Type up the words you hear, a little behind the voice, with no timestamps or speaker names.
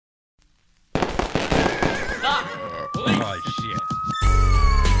Oh, shit.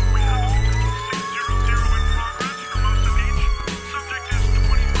 We have a potential 600 in progress for most of each. Subject is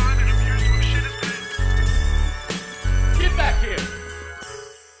 25 and appears to have shit his pants. Get back here.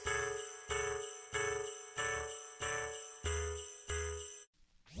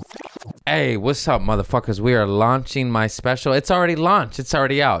 Hey, what's up, motherfuckers? We are launching my special. It's already launched. It's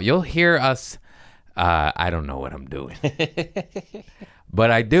already out. You'll hear us. I don't know what I'm doing,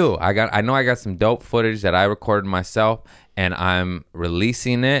 but I do. I know I got some dope footage that I recorded myself, and I'm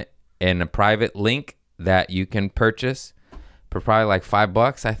releasing it in a private link that you can purchase for probably like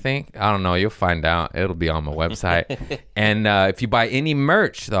 $5, I think. I don't know. You'll find out. It'll be on my website. And if you buy any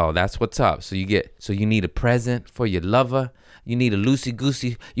merch, though, that's what's up. So you need a present for your lover. You need a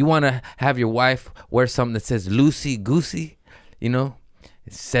loosey-goosey. You want to have your wife wear something that says loosey-goosey, you know?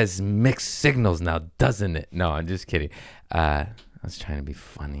 It says mixed signals now, doesn't it? No, I'm just kidding. I was trying to be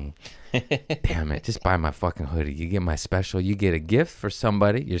funny. Damn it. Just buy my fucking hoodie. You get my special. You get a gift for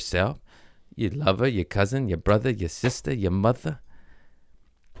somebody, yourself, your lover, your cousin, your brother, your sister, your mother.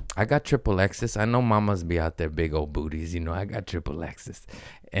 I got triple X's. I know mamas be out there big old booties. You know, I got triple X's.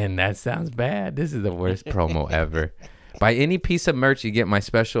 And that sounds bad. This is the worst promo ever. Buy any piece of merch, you get my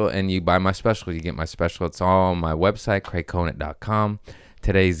special, and you buy my special, you get my special. It's all on my website, craigconant.com.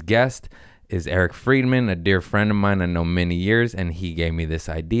 Today's guest is Eric Friedman, a dear friend of mine I know many years, and he gave me this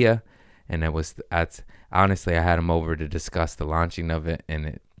idea, and honestly, I had him over to discuss the launching of it,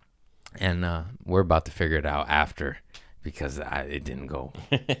 and we're about to figure it out after, because it didn't go.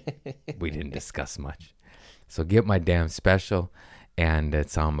 We didn't discuss much. So get my damn special, and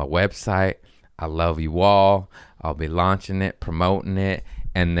it's on my website. I love you all. I'll be launching it, promoting it,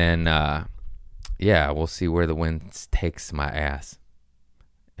 and then, we'll see where the wind takes my ass.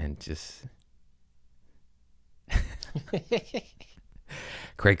 And just...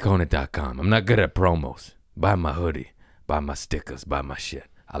 CraigConant.com. I'm not good at promos. Buy my hoodie. Buy my stickers. Buy my shit.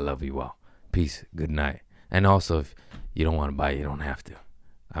 I love you all. Peace. Good night. And also, if you don't want to buy it, you don't have to.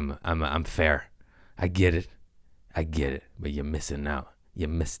 I'm fair. I get it. But you're missing out. You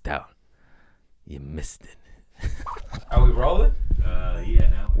missed out. You missed it. Are we rolling? Yeah,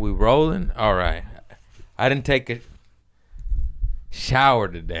 now. We rolling? All right. I didn't take a shower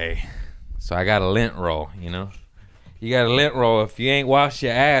today, so I got a lint roll, you know? You got a lint roll. If you ain't wash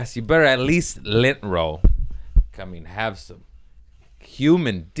your ass, you better at least lint roll. Have some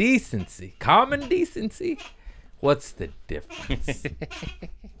human decency. Common decency? What's the difference?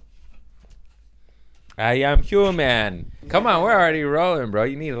 I am human. Come on, we're already rolling, bro.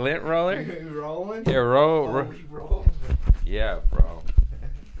 You need a lint roller? Rolling? Yeah, roll. We roll. Yeah, bro.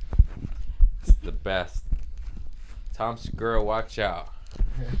 It's the best. Tom Segura, watch out.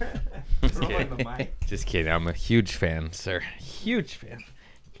 Just Rolling kidding. the mic. Just kidding. I'm a huge fan, sir. Huge fan.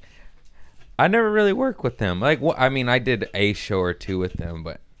 I never really worked with them. I did a show or two with them,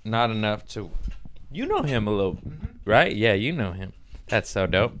 but not enough to... You know him a little, right? Yeah, you know him. That's so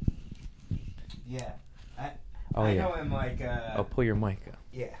dope. Yeah. I know him pull your mic up.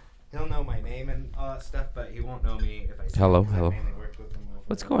 Yeah. He'll know my name and all that stuff, but he won't know me if I say Hello, it, 'cause I hello. mainly worked with him over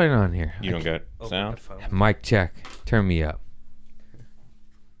What's the- going on here? You don't got over sound? the phone. Mic check. Turn me up.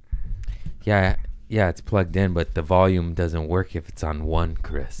 Yeah, it's plugged in, but the volume doesn't work if it's on one,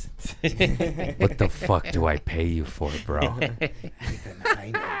 Chris. What the fuck do I pay you for, bro?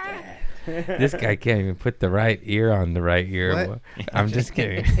 I know that. This guy can't even put the right ear on the right ear. What? I'm just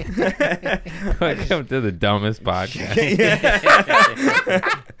kidding. Welcome to the dumbest podcast.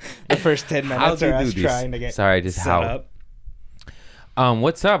 The first 10 How'd minutes you are do us this? trying to get Sorry, I just set howled. up.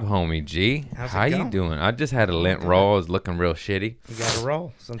 What's up, homie G? How's it How you going? doing? I just had a lint roll. I was looking real shitty. You gotta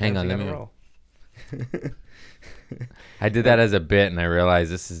roll. Sometimes Hang on, you let gotta me- roll. I did that as a bit, and I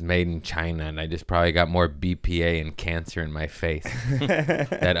realized this is made in China, and I just probably got more BPA and cancer in my face.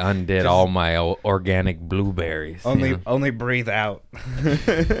 That undid all my organic blueberries. you know? Only breathe out.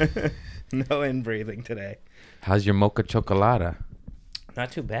 No in breathing today. How's your mocha chocolata?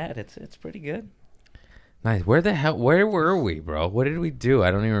 Not too bad. It's pretty good. Nice. Where were we, bro? What did we do?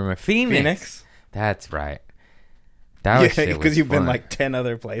 I don't even remember. Phoenix. That's right. That Yeah, shit was because you've been fun. like 10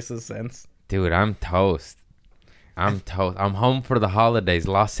 other places since. Dude, I'm toast. I'm home for the holidays.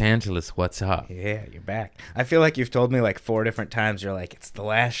 Los Angeles, what's up? Yeah, you're back. I feel like you've told me like 4 different times. You're like, it's the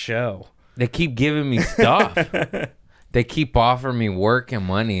last show. They keep giving me stuff. They keep offering me work and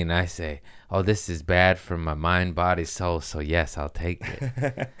money, and I say, oh, this is bad for my mind, body, soul, so yes, I'll take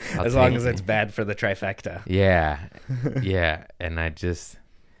it. As long as it's bad for the trifecta. Yeah. And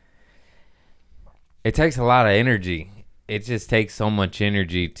it takes a lot of energy it just takes so much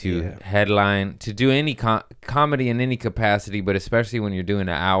energy to Yeah. headline, to do any comedy in any capacity, but especially when you're doing an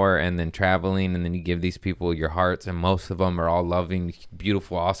hour and then traveling, and then you give these people your hearts, and most of them are all loving,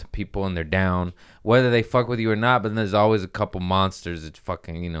 beautiful, awesome people, and they're down, whether they fuck with you or not. But then there's always a couple monsters that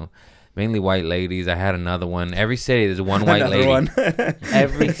fucking, mainly white ladies. I had another one. Every city there's one white Another lady. one.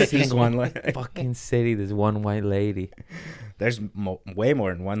 Every Just single one lady. fucking city there's one white lady. There's way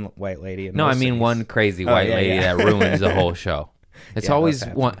more than one white lady. In No, I most mean cities. one crazy Oh, white yeah, lady yeah. that ruins the whole show. It's Yeah, always those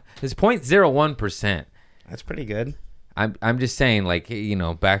happen. one. It's 0.01%. That's pretty good. I'm just saying, like,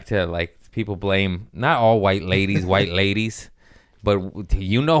 back to like people blame not all white ladies, white ladies, but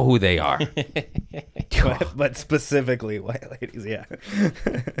you know who they are. But specifically white ladies, yeah.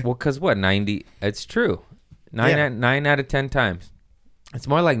 Well, cause what 90? It's true. Yeah. Nine out of 10 times. It's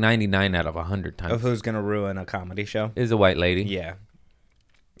more like 99 out of 100 times. Of who's gonna ruin a comedy show? Is a white lady. Yeah.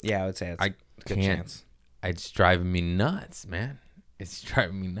 Yeah, I would say it's I a good can't. chance. It's driving me nuts, man. It's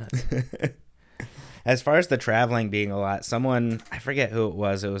driving me nuts. As far as the traveling being a lot, someone, I forget who it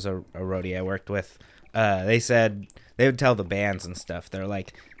was a roadie I worked with, they said they would tell the bands and stuff,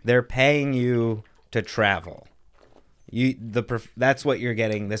 they're paying you to travel. That's what you're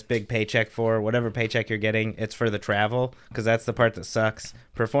getting this big paycheck for. Whatever paycheck you're getting, it's for the travel, because that's the part that sucks.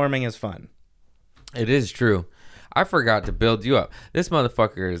 Performing is fun. It is true. I forgot to build you up. This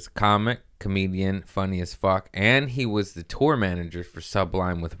motherfucker is comic, comedian, funny as fuck, and he was the tour manager for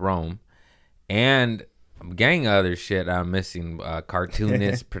Sublime with Rome, and a gang of other shit I'm missing.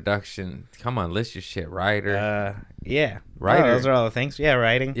 Cartoonist, production. Come on, list your shit. Writer. Yeah. Writer. Oh, those are all the things. Yeah,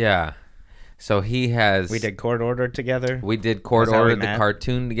 writing. Yeah. So he has. We did Court Order together. We did Court That's how we Order, the met.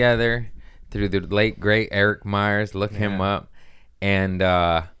 cartoon together, through the late great Eric Myers. Look him Yeah. up, and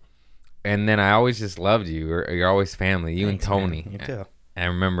then I always just loved you. You're always family. You Thanks, and Tony. man. You too. I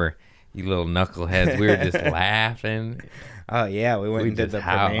remember you little knuckleheads. We were just laughing. Oh yeah, we went We and did just the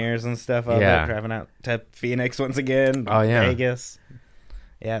howl. premieres and stuff of Yeah. it, driving out to Phoenix once again. Oh, yeah. Vegas.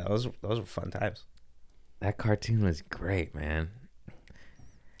 Yeah, those were fun times. That cartoon was great, man.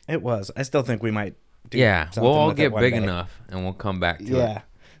 It was. I still think we might do Yeah, something we'll all with it get one big day. enough, and we'll come back to Yeah. it.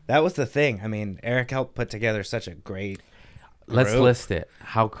 That was the thing. I mean, Eric helped put together such a great Let's group. list it.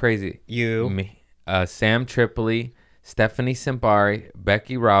 How crazy. You. Me, Sam Tripoli, Stephanie Simpari,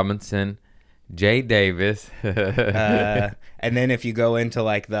 Becky Robinson, Jay Davis. And then if you go into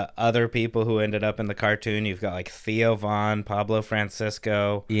like the other people who ended up in the cartoon, you've got like Theo Vaughn, Pablo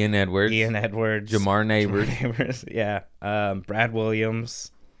Francisco, Ian Edwards. Ian Edwards, Jamar Neighbors. yeah, Brad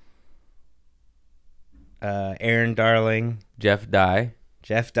Williams, Aaron Darling, Jeff Dye.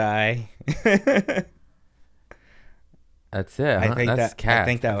 Jeff Dye. That's it. I Huh? think That's that- cast. I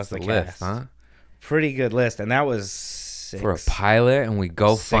think that That's was the list, cast. huh? Pretty good list, and that was For a pilot, and we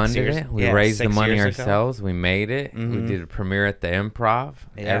GoFunded years- it. We yeah, raised the 6 money years ago. ourselves. We made it. We Mhm. did a premiere at the Improv.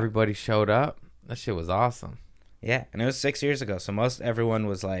 Yeah. Everybody showed up. That shit was awesome. Yeah, and it was 6 years ago, so most everyone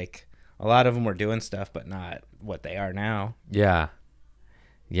was like, a lot of them were doing stuff, but not what they are now. Yeah.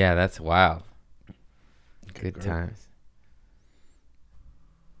 Yeah, that's wild. Good group. times.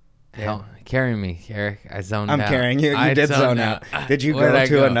 Yeah. Hell, carry me, Eric. I zoned I'm out. carrying you. You I did zoned zone out. Did you Where'd go I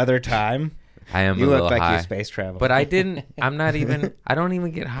to another time? I am You a look little like high. you space traveled. But I didn't. I'm not even. I don't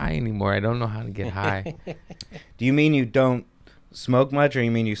even get high anymore. I don't know how to get high. Do you mean you don't smoke much, or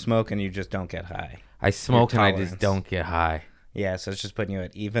you mean you smoke and you just don't get high? I smoke and I tolerance. just don't get high. Yeah, so it's just putting you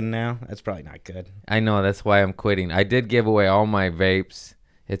at even now. That's probably not good. I know. That's why I'm quitting. I did give away all my vapes.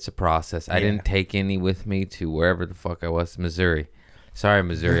 It's a process. I Yeah. didn't take any with me to wherever the fuck I was. Missouri. Sorry,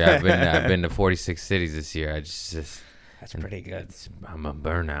 Missouri. I've been to 46 cities this year. I just That's pretty good. I'm a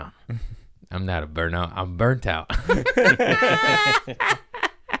burnout. I'm not a burnout. I'm burnt out.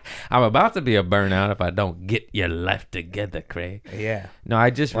 I'm about to be a burnout if I don't get your life together, Craig. Yeah. No, I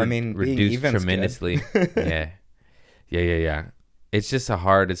just Well, I mean, being reduced even's good. tremendously. Yeah. It's just a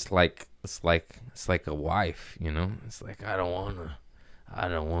hard. It's like a wife, you know. It's like I don't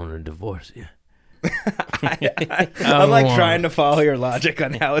wanna divorce you. I'm like trying to follow your logic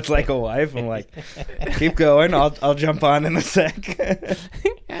on how it's like a wife. I'm like, keep going. I'll jump on in a sec.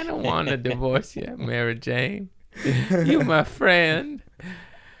 I don't want to divorce you, Mary Jane. You my friend.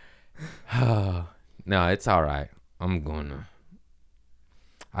 No, it's all right. I'm gonna.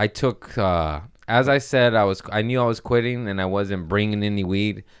 I took, as I said, I knew I was quitting and I wasn't bringing any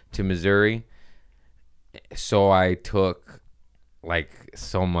weed to Missouri. So I took like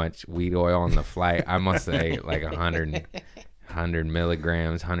so much weed oil on the flight. I must say like 100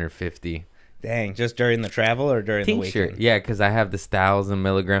 milligrams, 150. Dang, just during the travel or during the Tincture. weekend? Yeah, because I have this 1,000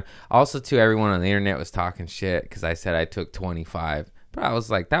 milligram. Also, too, everyone on the internet was talking shit because I said I took 25 But I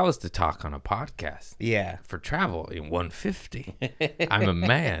was like, that was to talk on a podcast. Yeah. For travel in 150. I'm a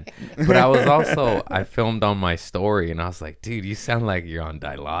man. But I was also, I filmed on my story and I was like, dude, you sound like you're on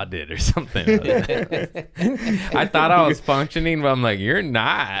Dilaudid or something. I thought I was functioning, but I'm like, you're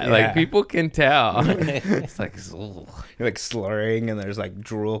not. Yeah. Like, people can tell. It's like, ugh. You're like slurring and there's like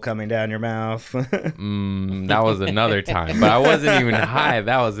drool coming down your mouth. That was another time. But I wasn't even high.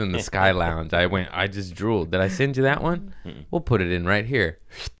 That was in the Sky Lounge. I just drooled. Did I send you that one? We'll put it in right here.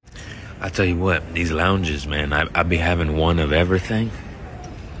 I tell you what, these lounges, man, I be having one of everything.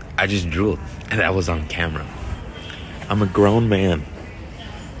 I just drooled, and that was on camera. I'm a grown man,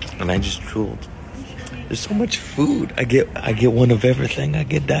 and I just drooled. There's so much food. I get one of everything. I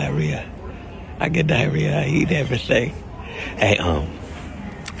get diarrhea. I eat everything. Hey,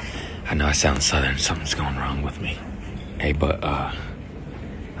 I know I sound southern. Something's going wrong with me. Hey, but I'm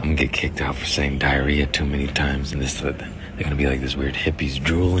gonna get kicked out for saying diarrhea too many times, and they're gonna be like this weird hippie's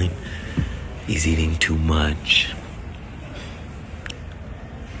drooling. He's eating too much.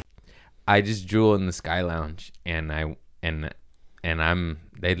 I just drool in the Sky Lounge, and they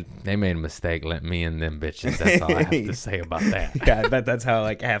made a mistake letting me in them bitches. That's all I have to say about that. Yeah, I bet that's how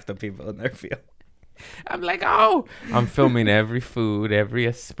like half the people in there feel. I'm like, oh, I'm filming every food, every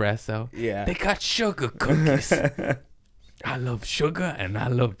espresso. Yeah. They got sugar cookies. I love sugar and I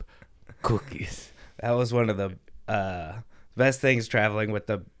love cookies. That was one of the best things traveling with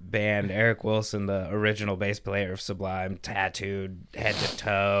the band. Eric Wilson, the original bass player of Sublime, tattooed head to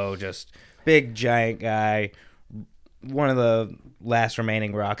toe, just big giant guy. One of the last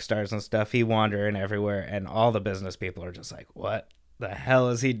remaining rock stars and stuff. He wandering everywhere, and all the business people are just like, what the hell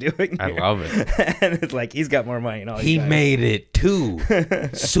is he doing I here? love it. And it's like, he's got more money than all He you guys. made it too.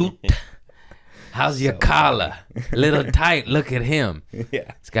 Suit. How's your collar? Little tight. Look at him.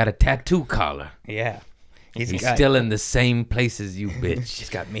 Yeah. He's got a tattoo collar. Yeah. He's got, still in the same place as you, bitch. He's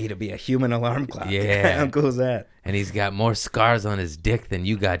got me to be a human alarm clock. Yeah. How cool is that? And he's got more scars on his dick than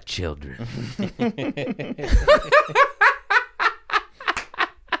you got children.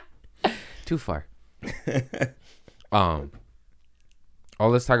 Too far.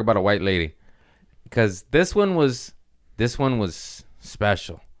 Let's talk about a white lady, because this one was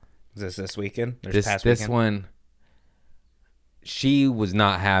special. Is this weekend? Or This past weekend? one, she was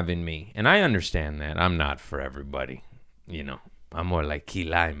not having me, and I understand that. I'm not for everybody, you know. I'm more like key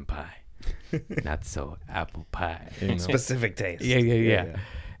lime pie, not so apple pie. You know? Specific taste. Yeah.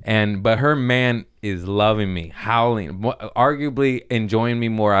 But her man is loving me, howling, arguably enjoying me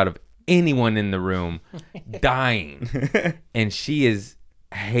more out of anyone in the room, dying. And she is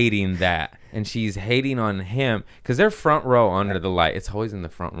hating that. And she's hating on him because they're front row under the light. It's always in the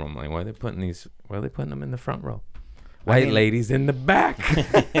front row. I'm like, why are they putting them in the front row? White ladies in the back.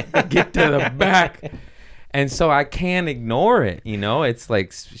 Get to the back. And so I can't ignore it, you know? It's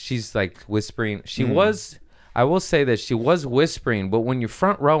like she's like whispering. I will say that she was whispering, but when you're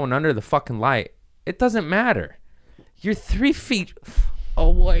front row and under the fucking light, it doesn't matter. You're 3 feet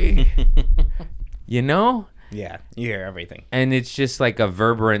away. You know? Yeah, you hear everything. And it's just like a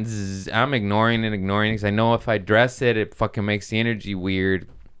reverberant zzz. I'm ignoring it because I know if I dress it, it fucking makes the energy weird.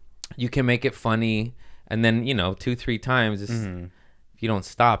 You can make it funny, and then, 2-3 times, if you don't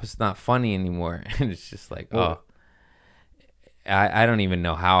stop, it's not funny anymore. And it's just like, I don't even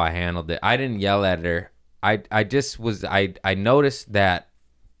know how I handled it. I didn't yell at her. I noticed that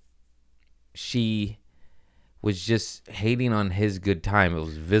she was just hating on his good time. It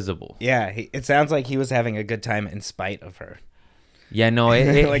was visible. Yeah, it sounds like he was having a good time in spite of her. Yeah, no,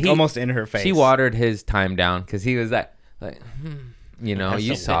 Like almost in her face. She watered his time down because he was like,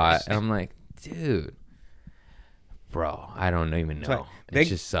 you saw it. And I'm like, dude, bro, I don't even know. It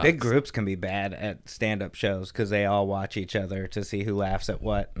just sucks. Big groups can be bad at stand-up shows because they all watch each other to see who laughs at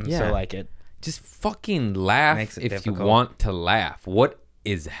what. And so, like, it just fucking laugh makes it if difficult. you want to laugh. What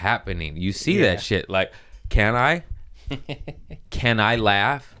is happening? You see that shit. Like, can I? Can I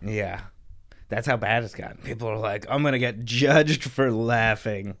laugh? Yeah. That's how bad it's gotten. People are like, I'm going to get judged for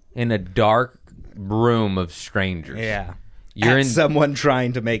laughing. In a dark room of strangers. Yeah. You're at in someone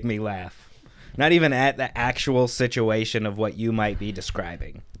trying to make me laugh. Not even at the actual situation of what you might be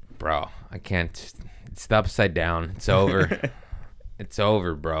describing. Bro, I can't. It's the upside down. It's over. It's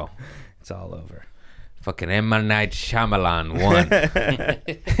over, bro. It's all over. Fucking M. Night Shyamalan won.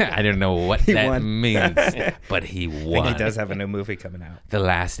 I don't know what that won. means, but he I think won. he does have a new movie coming out. The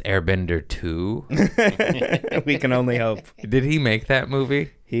Last Airbender 2. We can only hope. Did he make that movie?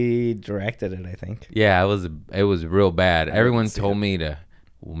 He directed it, I think. Yeah, it was real bad. Everyone told me to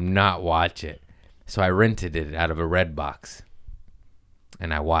not watch it. So I rented it out of a Redbox.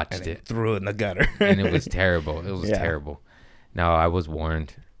 And I watched And it. threw it in the gutter. And it was terrible. It was Yeah. terrible. No, I was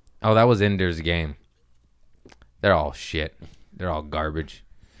warned. Oh, that was Ender's Game. They're all shit. They're all garbage.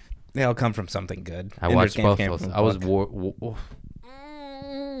 They all come from something good. I Ender's watched Game both came those. from a I was book.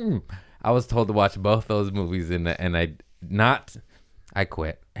 I was told to watch both those movies and I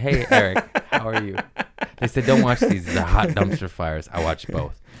quit. Hey Eric, how are you? They said don't watch these. They're hot dumpster fires. I watched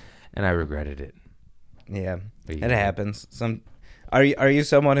both, and I regretted it. Yeah, But it yeah. happens. Are you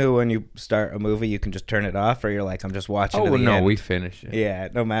someone who, when you start a movie, you can just turn it off, or you're like, I'm just watching? Oh to the no, end? we finished it. Yeah,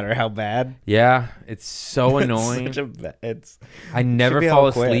 no matter how bad. Yeah, it's so annoying. It's I never be fall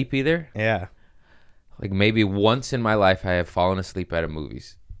all quit. asleep either. yeah. Like maybe once in my life, I have fallen asleep at a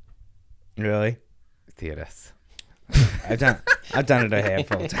movies Really, theaters. I've done it a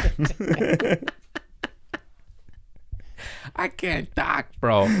handful of times. I can't talk,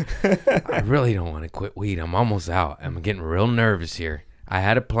 bro. I really don't want to quit weed. I'm almost out. I'm getting real nervous here. I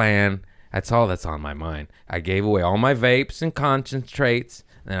had a plan. That's all that's on my mind. I gave away all my vapes and concentrates.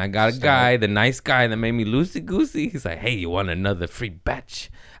 And I got a guy, the nice guy that made me loosey-goosey. He's like, hey, you want another free batch?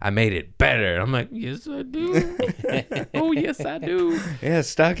 I made it better. I'm like, yes, I do. Oh, yes, I do. Yeah,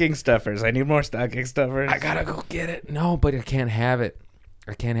 stocking stuffers. I need more stocking stuffers. I got to go get it. No, but I can't have it.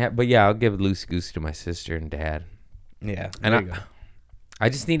 But yeah, I'll give loosey-goosey to my sister and dad. Yeah, And there you go. I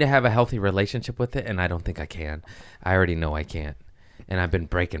just need to have a healthy relationship with it, and I don't think I can. I already know I can't. And I've been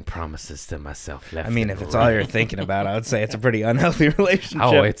breaking promises to myself. I mean, if it's all you're thinking about, I would say it's a pretty unhealthy relationship.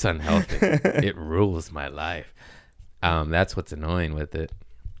 Oh, it's unhealthy. It rules my life. That's what's annoying with it.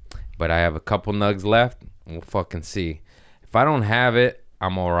 But I have a couple nugs left. We'll fucking see. If I don't have it,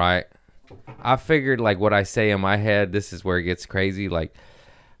 I'm all right. I figured, like, what I say in my head, this is where it gets crazy. Like,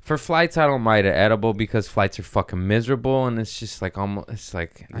 for flights, I don't mind an edible because flights are fucking miserable. And it's just like, almost, it's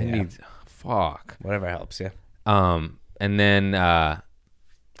like, I Yeah. need, fuck. Whatever helps you. And then,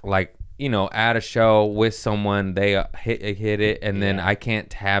 like, you know, at a show with someone, they hit it, and then I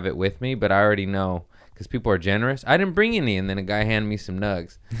can't have it with me, but I already know because people are generous. I didn't bring any, and then a guy handed me some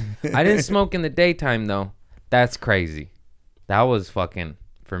nugs. I didn't smoke in the daytime, though. That's crazy. That was fucking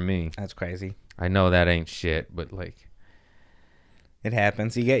for me. That's crazy. I know that ain't shit, but like, It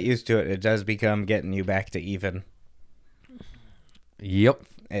happens. You get used to it. It does become getting you back to even. yep.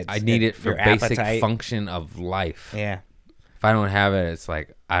 I need it for your basic appetite. function of life. Yeah. If I don't have it, it's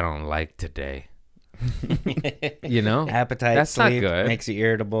like, I don't like today. You know? Appetite, That's not sleep, good. makes you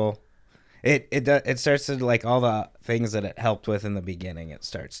irritable. It starts to, like, all the things that it helped with in the beginning. It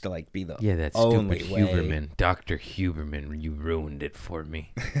starts to, like, be the Yeah, that only stupid way. Huberman. Dr. Huberman, you ruined it for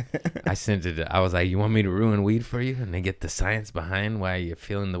me. I sent it. I was like, you want me to ruin weed for you? And they get the science behind why you're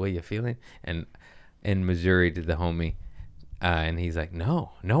feeling the way you're feeling. And in Missouri to the homie. And he's like,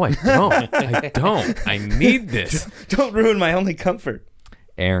 no, I don't. I don't. I need this. Don't ruin my only comfort.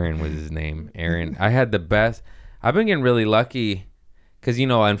 Aaron was his name. Aaron. I had the best. I've been getting really lucky. Because, you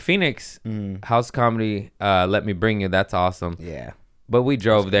know, in Phoenix, House Comedy let me bring you. That's awesome. Yeah. But we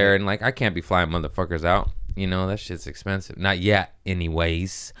drove there, and, like, I can't be flying motherfuckers out. You know, that shit's expensive. Not yet,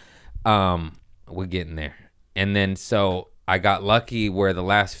 anyways. We're getting there. And then, so, I got lucky where the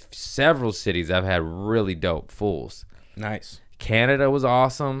last several cities I've had really dope fools. Nice. Canada was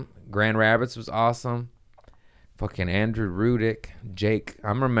awesome. Grand Rapids was awesome. Fucking Andrew Rudick. Jake.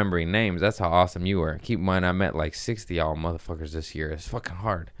 I'm remembering names. That's how awesome you were. Keep in mind, I met, like, 60 y'all motherfuckers this year. It's fucking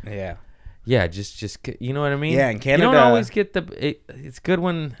hard. Yeah. Yeah, just you know what I mean? Yeah, in Canada- you don't always get it's good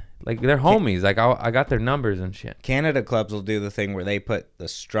when, like, they're homies. Like, I got their numbers and shit. Canada clubs will do the thing where they put the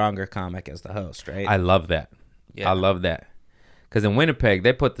stronger comic as the host, right? I love that. Yeah. I love that. Because in Winnipeg,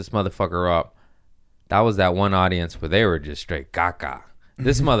 they put this motherfucker up. That was that one audience where they were just straight gaga.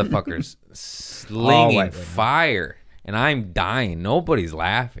 This motherfucker's slinging white women. fire, and I'm dying. Nobody's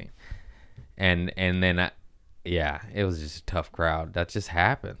laughing. And then, yeah, it was just a tough crowd. That just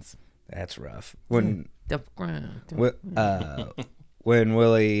happens. That's rough. When Tough crowd. when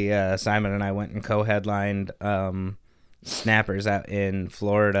Willie Simon and I went and co-headlined Snappers out in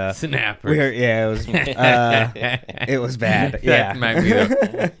Florida. Snappers. It was bad. Yeah. That might be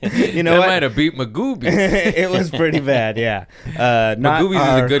the, You know that what? might have beat Magoobies. It was pretty bad, yeah. Not Magoobies is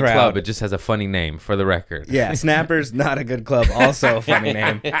our a good crowd. club. It just has a funny name, for the record. Yeah, Snappers, not a good club. Also a funny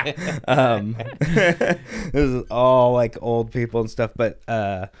name. It was all like old people and stuff. But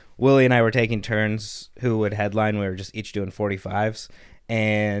Willie and I were taking turns who would headline. We were just each doing 45s.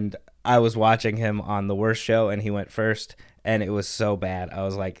 And I was watching him on the worst show, and he went first. And it was so bad. I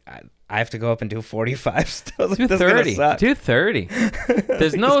was like, I have to go up and do 45s. I was like, this is gonna 230. suck. 230.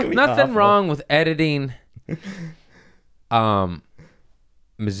 There's It's gonna be nothing awful. wrong with editing.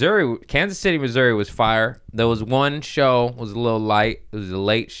 Missouri, Kansas City, Missouri was fire. There was one show was a little light. It was a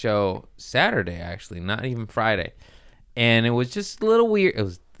late show Saturday, actually, not even Friday. and it was just a little weird. It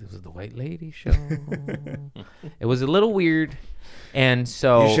was the white lady show. It was a little weird, and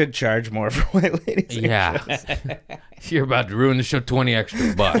so You should charge more for white ladies. yeah. You're about to ruin the show. $20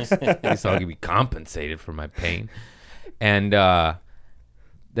 extra bucks. At least I'll be compensated for my pain. And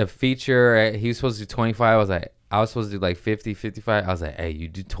the feature, he was supposed to do 25. I was supposed to do like 50, 55. I was like, hey, you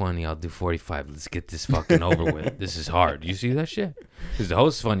do 20, I'll do 45. Let's get this fucking over with. This is hard. You see that shit? Because the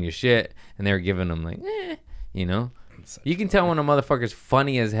host's funny as shit, and they were giving them like, you know. You can tell when a motherfucker's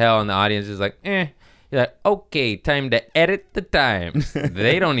funny as hell, and the audience is like, You're like, okay, time to edit the times.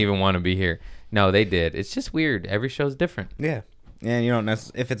 They don't even want to be here. No, they did. It's just weird. Every show's different. Yeah. And you don't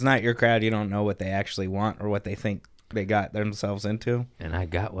if it's not your crowd, you don't know what they actually want or what they think they got themselves into. And I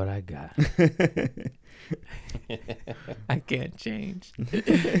got what I got. I can't change.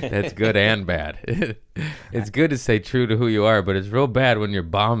 That's good and bad. It's good to stay true to who you are, but it's real bad when you're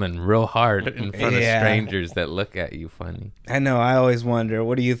bombing real hard in front of strangers that look at you funny. I know. I always wonder,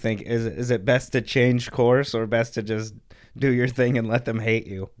 what do you think? Is it best to change course or best to just do your thing and let them hate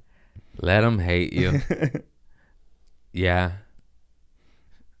you? Let them hate you. Yeah.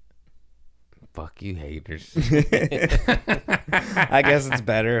 Fuck you, haters. I guess it's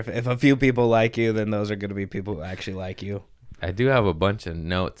better if a few people like you, then those are going to be people who actually like you. I do have a bunch of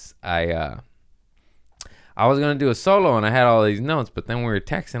notes. I was gonna do a solo and I had all these notes, but then we were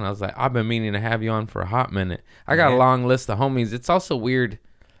texting. I was like, I've been meaning to have you on for a hot minute. I got a long list of homies. It's also weird.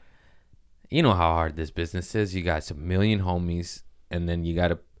 You know how hard this business is. You got a million homies, and then you got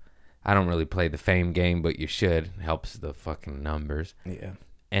to. I don't really play the fame game, but you should. It helps the fucking numbers. Yeah.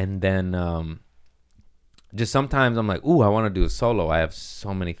 And then just sometimes I'm like, ooh, I want to do a solo. I have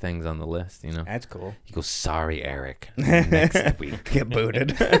so many things on the list, you know. That's cool. You go, sorry, Eric. Next week. Get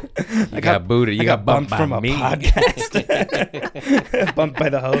booted. You got booted. You got bumped from by a me. podcast. Bumped by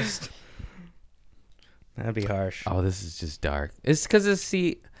the host. That'd be harsh. Oh, this is just dark. It's because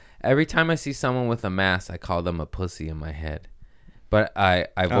every time I see someone with a mask, I call them a pussy in my head. But I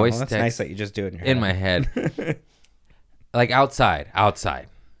voice that's text nice that you just do it in my head. Like outside.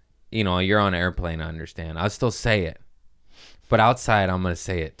 You know, you're on an airplane, I understand. I'll still say it. But outside, I'm going to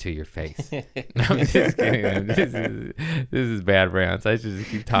say it to your face. No, I'm just kidding. This is bad, Browns. I should just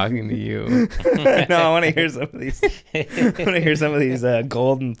keep talking to you. No, I want to hear some of these.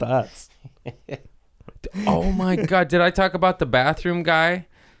 Golden thoughts. Oh, my God. Did I talk about the bathroom guy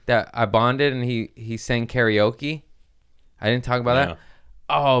that I bonded and he sang karaoke? I didn't talk about that?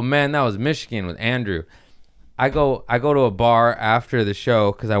 Oh, man, that was Michigan with Andrew. I go to a bar after the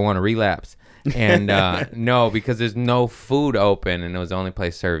show because I want to relapse. And no, because there's no food open and it was the only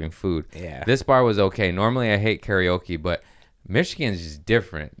place serving food. Yeah. This bar was okay. Normally I hate karaoke, but Michigan's just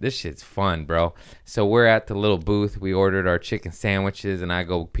different. This shit's fun, bro. So we're at the little booth. We ordered our chicken sandwiches and I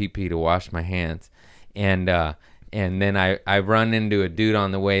go pee-pee to wash my hands. And then I run into a dude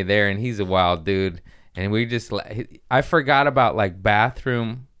on the way there and he's a wild dude. And we just, I forgot about like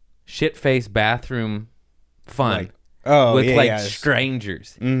bathroom, shit-faced bathroom fun with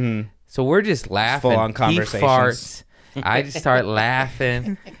strangers. Mm-hmm. So we're just laughing. Full-on conversations. He farts. I just start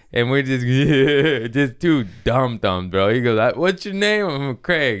laughing, and we're just too dumb, bro. He goes, "What's your name?" I'm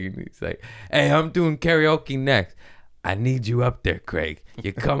Craig. And he's like, "Hey, I'm doing karaoke next. I need you up there, Craig.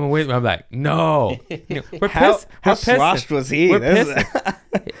 You coming with me?" I'm like, "No." You know, How sloshed was he?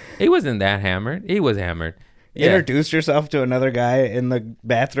 He wasn't that hammered. He was hammered. Yeah. Introduce yourself to another guy in the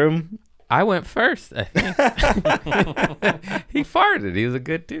bathroom. I went first, I think. He farted. He was a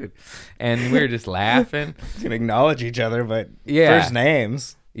good dude. And we were just laughing. You can acknowledge each other, but Yeah. first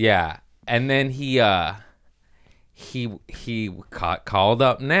names. Yeah. And then he called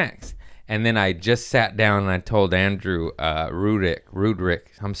up next. And then I just sat down and I told Andrew Rudrick,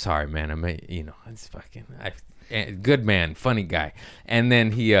 I'm sorry, man. It's fucking... good man, funny guy. And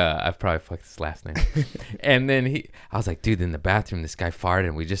then I've probably fucked his last name. And then I was like, dude, in the bathroom, this guy farted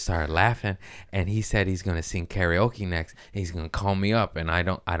and we just started laughing. And he said he's gonna sing karaoke next. And he's gonna call me up, and I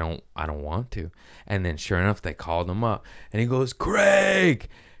don't want to. And then sure enough, they called him up, and he goes, Craig,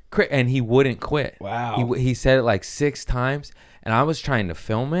 and he wouldn't quit. Wow. He said it like 6 times, and I was trying to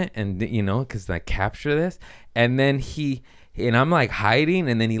film it, and because I capture this, and then and I'm like hiding,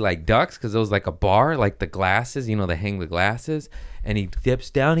 and then he like ducks because it was like a bar, like the glasses, they hang the glasses, and he dips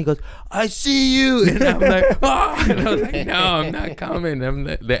down. He goes, I see you, and I'm like, oh, and I was like, no, I'm not coming. I'm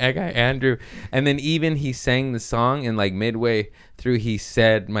the guy Andrew, and then even he sang the song, and like midway through, he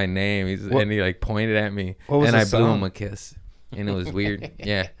said my name, and he like pointed at me, and I blew him a kiss, and it was weird.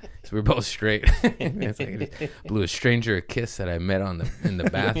 Yeah, so we were both straight. It's like I just blew a stranger a kiss that I met in the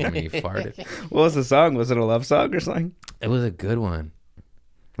bathroom, and he farted. What was the song? Was it a love song or something? It was a good one.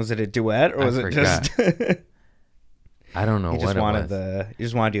 Was it a duet or was it forgot. just? I don't know You what just it wanted was. you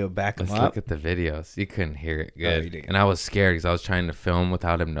just wanted you to back him Let's up. look at the videos. You couldn't hear it Oh, good. you didn't. And I was scared because I was trying to film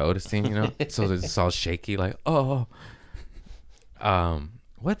without him noticing, you know? So it's all shaky, like, oh.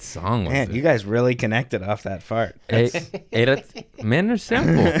 What song was Man, it? you guys really connected off that fart. Men are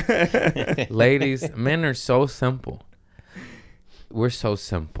simple. Ladies, men are so simple. We're so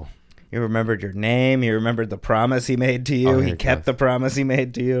simple. You remembered your name. You remembered the promise he made to you. Oh, here He it kept goes. the promise he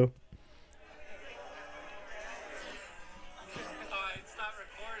made to you.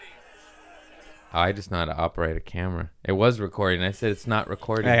 Oh, I just know how to operate a camera. It was recording. I said it's not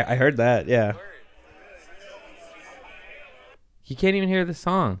recording. I heard that. Yeah. You can't even hear the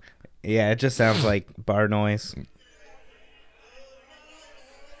song. Yeah, it just sounds like bar noise.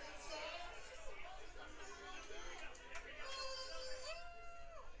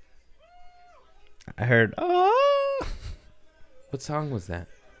 I heard, oh. What song was that?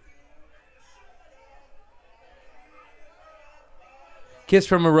 Kiss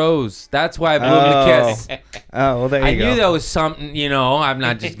from a Rose. That's why I blew him a kiss. Oh, well, there you I go. knew that was something, you know. I'm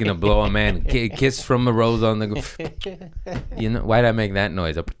not just going to blow a man. Kiss from a rose on the... You know, why'd I make that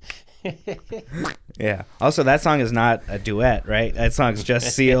noise? Yeah. Also, that song is not a duet, right? That song's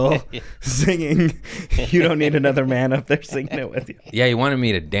just Seal singing. You don't need another man up there singing it with you. Yeah, he wanted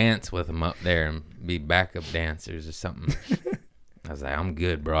me to dance with him up there and be backup dancers or something. I was like, I'm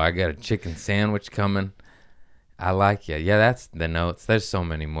good, bro. I got a chicken sandwich coming. I like you. Yeah, that's the notes. There's so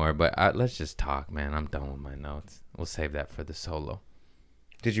many more, but let's just talk, man. I'm done with my notes. We'll save that for the solo.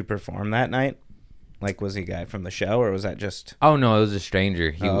 Did you perform that night? Like, was he a guy from the show, or was that just... Oh, no, it was a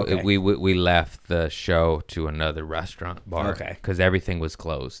stranger. Oh, okay. We left the show to another restaurant bar. Okay. Because everything was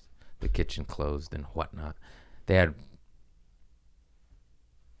closed. The kitchen closed and whatnot. They had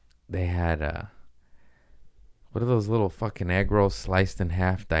what are those little fucking egg rolls sliced in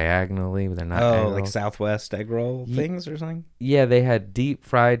half diagonally? They're not egg Oh, rolls. like Southwest egg roll things or something? Yeah, they had deep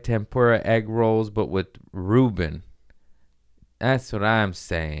fried tempura egg rolls, but with Reuben. That's what I'm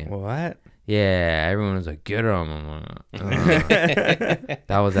saying. What? Yeah, everyone was like, get them.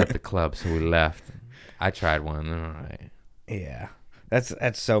 That was at the club, so we left. I tried one. They're all right. Yeah.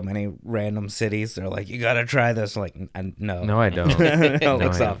 That's so many random cities. They're like, you got to try this. Like, no. No, I don't. No, it No,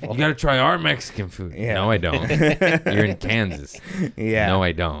 looks I don't. awful. You got to try our Mexican food. Yeah. No, I don't. You're in Kansas. Yeah. No,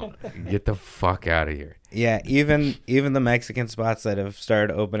 I don't. Get the fuck out of here. Yeah, even the Mexican spots that have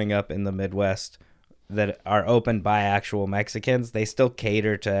started opening up in the Midwest that are opened by actual Mexicans, they still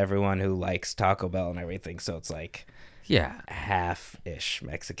cater to everyone who likes Taco Bell and everything. So it's like Yeah. half-ish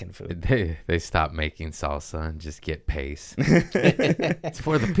Mexican food. They stop making salsa and just get pace. It's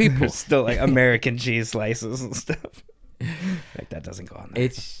for the people. Still like American cheese slices and stuff. Like that doesn't go on there.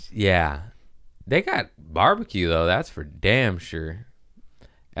 Yeah. They got barbecue though. That's for damn sure.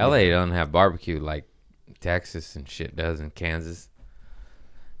 LA don't have barbecue like Texas and shit does in Kansas.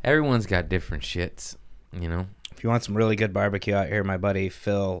 Everyone's got different shits, you know. If you want some really good barbecue out here, my buddy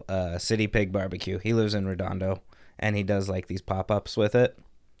Phil, City Pig Barbecue, he lives in Redondo, and he does like these pop-ups with it.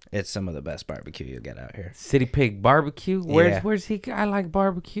 It's some of the best barbecue you'll get out here. City Pig Barbecue. Yeah. Where's he? I like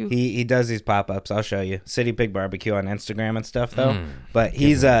barbecue. He does these pop-ups. I'll show you. City Pig Barbecue on Instagram and stuff though. Mm. But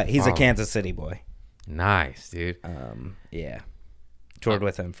he's a follow. Kansas City boy. Nice, dude. Yeah. Toured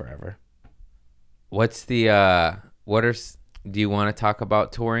with him forever. What's the do you want to talk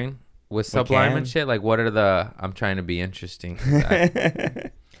about touring with Sublime can. and shit? Like, what are I'm trying to be interesting.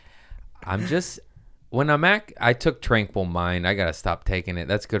 I'm just, when I took Tranquil Mind. I got to stop taking it.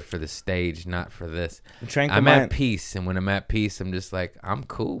 That's good for the stage, not for this. Tranquil I'm Mind- at peace. And when I'm at peace, I'm just like, I'm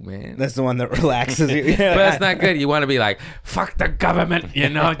cool, man. That's the one that relaxes you. But that's not good. You want to be like, fuck the government, you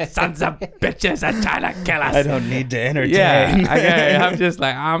know, sons of bitches are trying to kill us. I don't need to entertain. Yeah, I'm just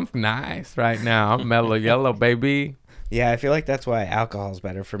like, I'm nice right now. I'm mellow yellow, baby. Yeah, I feel like that's why alcohol's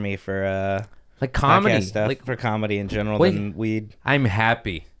better for me for Like comedy. podcast stuff, Like, for comedy in general Wait. than weed. I'm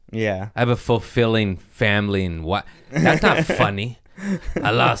happy. Yeah. I have a fulfilling family and what? That's not funny.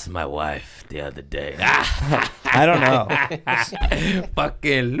 I lost my wife the other day. I don't know.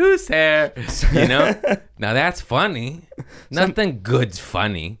 Fucking loose hair. You know? Now that's funny. Nothing good's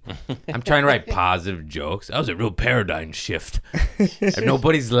funny. I'm trying to write positive jokes. That was a real paradigm shift. And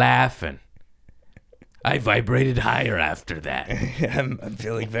nobody's laughing. I vibrated higher after that. I'm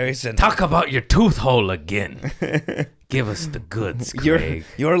feeling very sensitive. Talk about your tooth hole again. Give us the goods, Craig.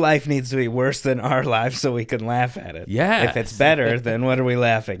 Your life needs to be worse than our life so we can laugh at it. Yes. If it's better, then what are we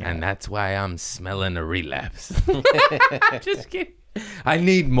laughing at? And that's why I'm smelling a relapse. Just kidding. I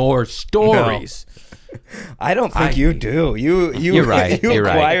need more stories. I don't think you do. You're right, You you're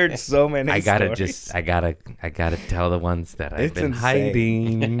right. acquired so many. I gotta stories. I gotta tell the ones that I've It's been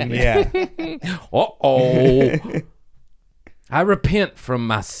insane. hiding. Yeah. Uh-oh. I repent from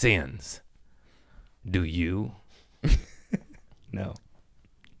my sins. Do you? No.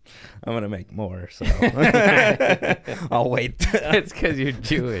 I'm gonna make more, so I'll wait. It's because you're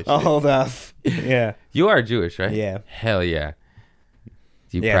Jewish. I'll hold off. Yeah. You are Jewish, right? Yeah. Hell yeah.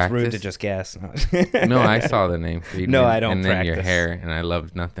 Do you Yeah, practice? it's rude to just guess. No, I saw the name Friedman. No, I don't And then your practice. hair, and I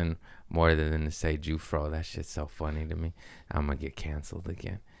love nothing more than to say Jufro. That shit's so funny to me. I'm gonna get canceled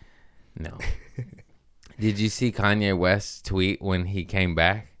again. No. Did you see Kanye West's tweet when he came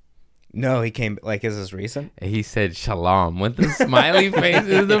back? No, he came. Like, is this recent? He said shalom with the smiley face.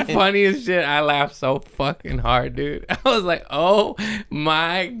 It was the funniest shit. I laughed so fucking hard, dude. I was like, oh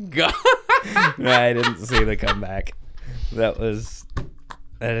my God. No, I didn't see the comeback. That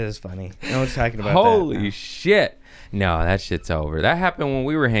is funny. No one's talking about Holy that. shit. No, that shit's over. That happened when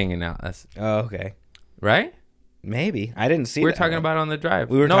we were hanging out. That's Oh, okay. right? Maybe. I didn't see We were that talking one. about it on the drive.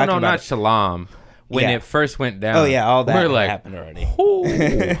 We were no, talking no, about not it. shalom. When Yeah. it first went down. Oh, yeah. All that We're like, happened already. "Ooh."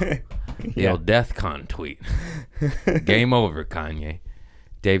 Yeah. Yo, DeathCon tweet. Game over, Kanye.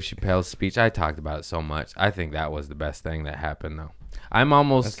 Dave Chappelle's speech. I talked about it so much. I think that was the best thing that happened, though. I'm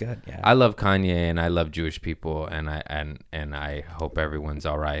almost. That's good, yeah. I love Kanye and I love Jewish people, and I hope everyone's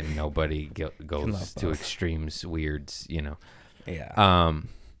all right and nobody goes love to both. extremes, weirds, you know. Yeah.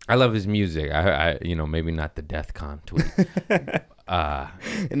 I love his music. I maybe not the DeathCon tweet.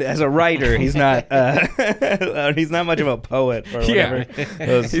 And as a writer, he's not he's not much of a poet or whatever.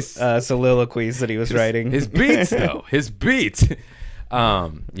 Those soliloquies that he was writing. His beats, though. His beats.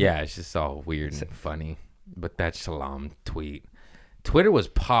 Yeah, it's just all weird and funny. But that Shalom tweet. Twitter was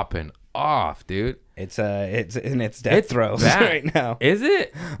popping off, dude. It's in its death throes bad. right now. Is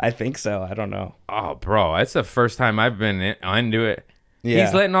it? I think so. I don't know. Oh, bro, that's the first time I've been into it. Yeah.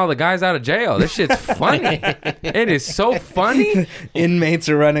 He's letting all the guys out of jail. This shit's funny. It is so funny. Inmates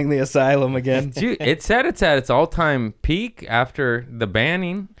are running the asylum again. Dude, it said it's at its all-time peak after the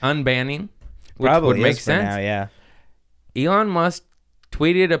unbanning, which Probably would make is for sense. now, yeah. Elon Musk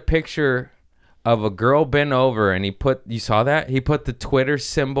tweeted a picture of a girl bent over, and you saw that? He put the Twitter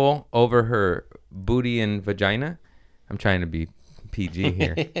symbol over her booty and vagina. I'm trying to be PG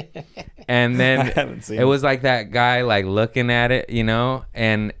here. And then I haven't seen it was like that guy like looking at it, you know,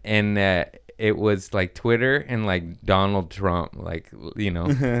 and it was like Twitter and like Donald Trump, like, you know,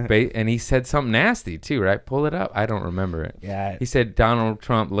 and he said something nasty too, right? Pull it up. I don't remember it. Yeah. He said Donald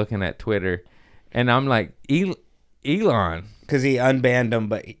Trump looking at Twitter, and I'm like, Elon. Because he unbanned him,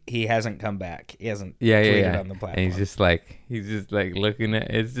 but he hasn't come back. He hasn't Yeah, tweeted on the platform. And he's just like looking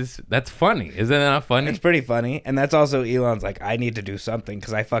at that's funny. Isn't that not funny? It's pretty funny. And that's also Elon's like, I need to do something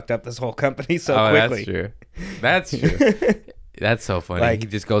because I fucked up this whole company so oh, quickly. that's true. That's true. That's so funny. Like- he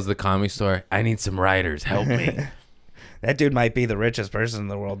just goes to the comedy store. I need some writers. Help me. That dude might be the richest person in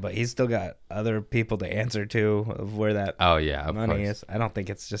the world, but he's still got other people to answer to of where that Oh yeah, of money course. is. I don't think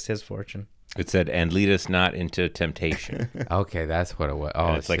it's just his fortune. It said, and lead us not into temptation. Okay, that's what it was. Oh,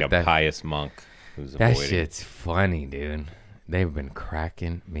 And it's like shit, a that, pious monk who's that avoiding. shit's funny, dude. They've been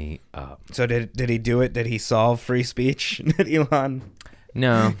cracking me up. So did he do it? Did he solve free speech? Did Elon?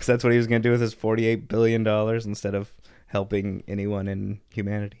 No, Because that's what he was going to do with his $48 billion instead of helping anyone in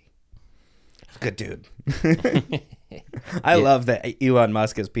humanity. Good dude. I love that Elon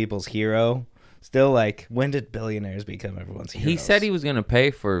Musk is people's hero. Still, like, when did billionaires become everyone's heroes? he said he was gonna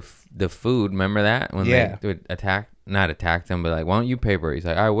pay for the food. Remember that when Yeah. they would not attack them, but like, why don't you pay for it? He's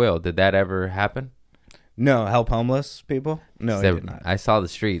like, I will. Did that ever happen? No, help homeless people? No, he Said- did not. I saw the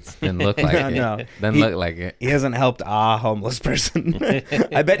streets. Didn't look like it. No. Didn't He- look like it. He hasn't helped a homeless person.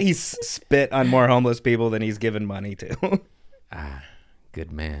 I bet he's spit on more homeless people than he's given money to.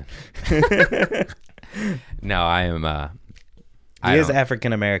 Good man. No, I am. He is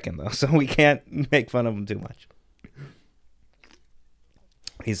African American, though, so we can't make fun of him too much.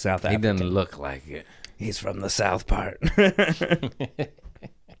 He's South He African. doesn't look like it. He's from the South part.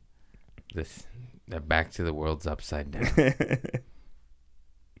 The back to the world's upside down.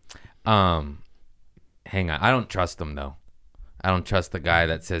 Hang on. I don't trust him though. I don't trust the guy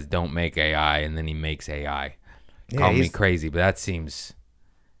that says don't make AI and then he makes AI. Call me he's- crazy, but that seems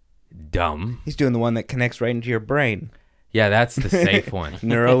dumb. He's doing the one that connects right into your brain. Yeah, that's the safe one.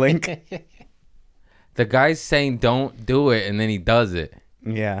 Neuralink. The guy's saying don't do it and then he does it.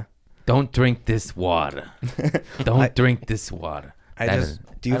 Yeah. Don't drink this water. Don't drink this water.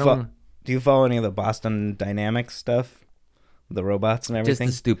 Do you follow any of the Boston Dynamics stuff? The robots and just everything?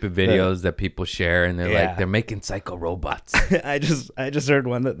 the stupid videos that people share and they're Yeah. like they're making psycho robots. I just heard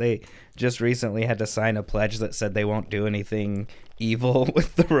one that they just recently had to sign a pledge that said they won't do anything evil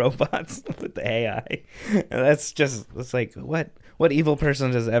with the robots, with the AI. And it's like what evil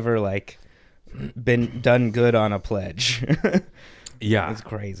person has ever like been done good on a pledge. Yeah. It's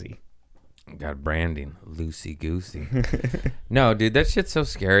crazy. Got branding. Loosey goosey. No, dude, that shit's so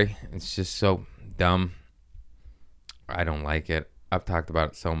scary. It's just so dumb. I don't like it. I've talked about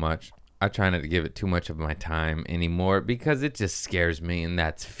it so much. I try not to give it too much of my time anymore because it just scares me, and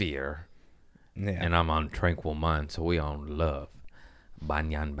that's fear. Yeah. And I'm on Tranquil Mind, so we on love.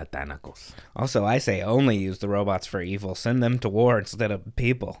 Banyan Botanicals. Also, I say only use the robots for evil. Send them to war instead of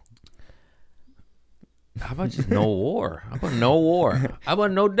people. How about just no war? How about no war? How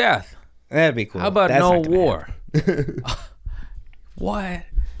about no death? That'd be cool. How about That's no not gonna war? What?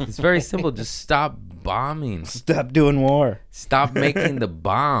 It's very simple. Just stop bombing. Stop doing war. Stop making the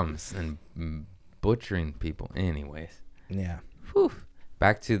bombs and butchering people. Anyways, Yeah. whew.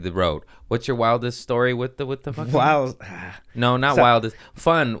 Back to the road. What's your wildest story with the fucking? Wow. No, not So- wildest.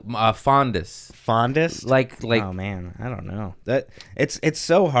 Fondest. Fondest? Like. Oh man, I don't know. That it's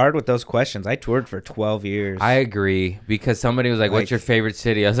so hard with those questions. I toured for 12 years. I agree because somebody was like, "What's Like- your favorite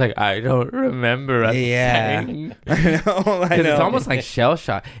city?" I was like, "I don't remember." a Yeah. thing." I know. I Because know. it's almost like shell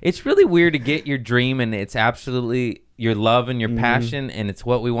shock. It's really weird to get your dream and it's absolutely your love and your passion and it's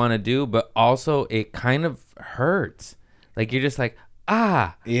what we want to do, but also it kind of hurts. Like you're just like,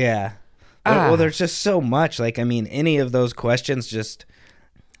 Yeah. Ah. Well, there's just so much. Like, I mean, any of those questions just.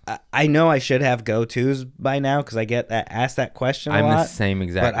 I know I should have go-tos by now because I get asked that question a I'm lot. the same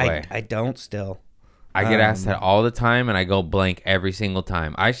exact but way. I don't still. I get asked that all the time and I go blank every single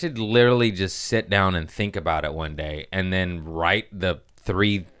time. I should literally just sit down and think about it one day and then write the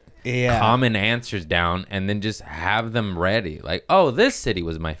 3 Yeah. common answers down and then just have them ready. Like, oh, this city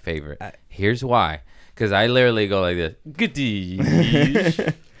was my favorite. Here's why. Because I literally go like this. Goody.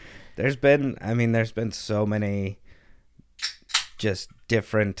 There's been so many just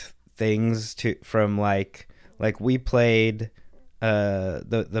different things from like we played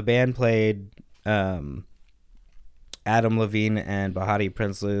the band played Adam Levine and Bahati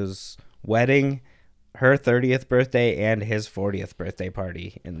Prinsloo's wedding, her 30th birthday, and his 40th birthday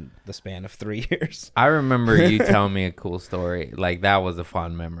party in the span of 3 years. I remember you telling me a cool story. Like, that was a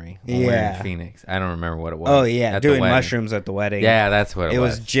fond memory when we were in Yeah. Phoenix. I don't remember what it was. Oh yeah, At the doing wedding. mushrooms at the wedding. Yeah, that's what It it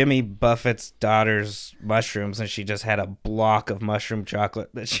was Jimmy Buffett's daughter's mushrooms, and she just had a block of mushroom chocolate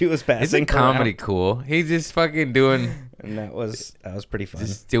that she was passing. Isn't comedy around. cool? He's just fucking doing And that was pretty fun.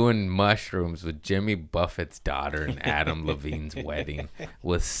 just doing mushrooms with Jimmy Buffett's daughter and Adam Levine's wedding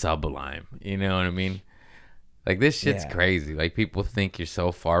with Sublime. You know what I mean? Like, this shit's Yeah. crazy. Like, people think you're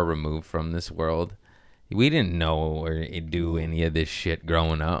so far removed from this world. We didn't know or do any of this shit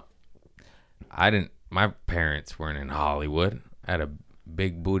growing up. My parents weren't in Hollywood. I had a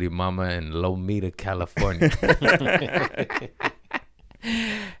big booty mama in Lomita, California.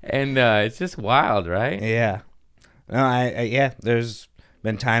 And it's just wild, right? Yeah. No, yeah. There's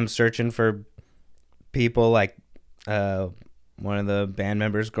been times searching for people like one of the band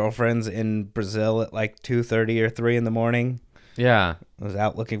members' girlfriends in Brazil at like 2:30 or 3 in the morning. Yeah. Was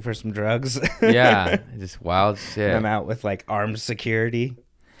out looking for some drugs. Yeah. Just wild shit. I'm out with like armed security.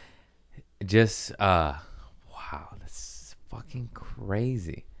 Just wow, that's fucking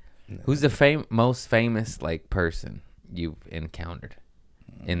crazy. Who's the most famous like person you've encountered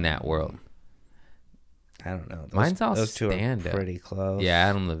in that world? I don't know. Mine's all those two are stand-up. pretty close. Yeah,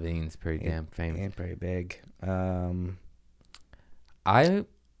 Adam Levine's pretty damn famous. And pretty big. I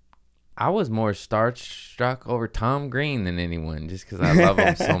was more starstruck over Tom Green than anyone, just because I love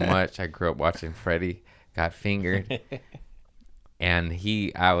him so much. I grew up watching Freddie Got Fingered, and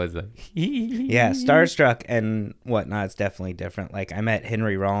I was like, Yeah, starstruck and whatnot. It's definitely different. Like, I met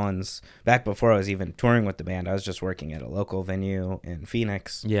Henry Rollins back before I was even touring with the band. I was just working at a local venue in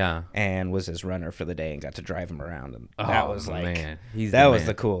Phoenix. Yeah. And was his runner for the day and got to drive him around. And that was like, man. He's that the was man.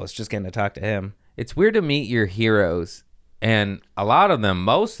 the coolest. Just getting to talk to him. It's weird to meet your heroes, and a lot of them,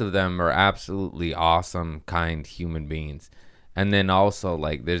 most of them are absolutely awesome, kind human beings. And then also,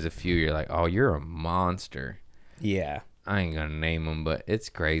 like, there's a few you're like, oh, you're a monster. Yeah. I ain't gonna name them, but it's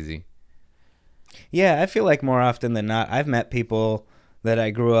crazy. Yeah, I feel like more often than not, I've met people that I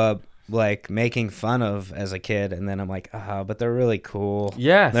grew up like making fun of as a kid, and then I'm like, but they're really cool.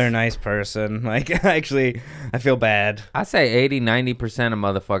 Yes. They're a nice person. Like, actually, I feel bad. I say 80-90% of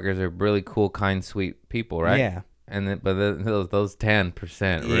motherfuckers are really cool, kind, sweet people, right? Yeah. And then, but those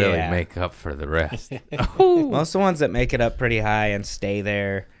 10% really Yeah. make up for the rest. Most of the ones that make it up pretty high and stay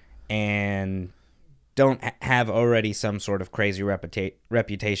there and don't have already some sort of crazy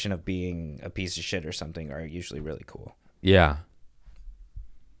reputation of being a piece of shit or something are usually really cool. Yeah.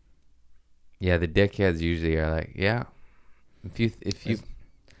 Yeah, the dickheads usually are like, yeah. If you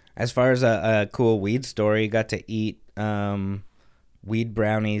As far as a cool weed story, got to eat weed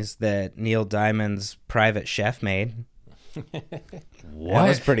brownies that Neil Diamond's private chef made. What? That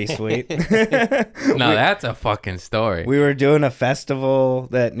was pretty sweet. No, that's a fucking story. We were doing a festival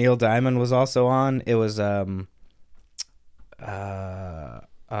that Neil Diamond was also on. It was oh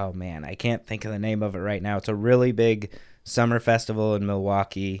man, I can't think of the name of it right now. It's a really big summer festival in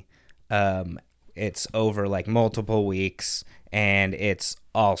Milwaukee. It's over like multiple weeks, and it's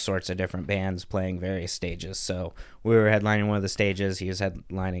all sorts of different bands playing various stages. So we were headlining one of the stages. He was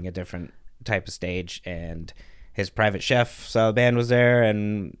headlining a different type of stage, and his private chef saw the band was there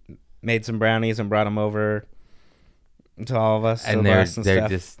and made some brownies and brought them over to all of us. And to they're us and they're stuff.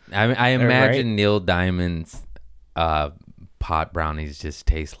 just. I They're imagine great. Neil Diamond's pot brownies just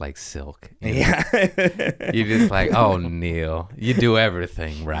taste like silk. You know? Yeah. You're just like, oh, Neil, you do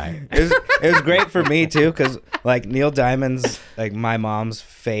everything right. It was great for me too, because like Neil Diamond's like my mom's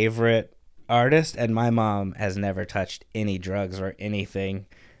favorite artist, and my mom has never touched any drugs or anything.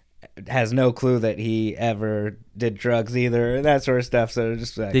 Has no clue that he ever did drugs either, and that sort of stuff. So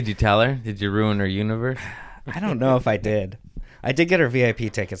just like, Did you tell her? Did you ruin her universe? I don't know if I did. I did get her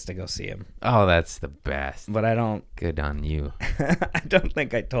VIP tickets to go see him, Oh, that's the best. but I don't. Good on you. I don't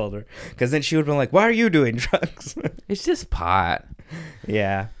think I told her, because then she would have been like, "Why are you doing drugs?" It's just pot.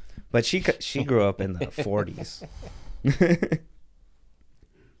 Yeah, but she grew up in the 40s.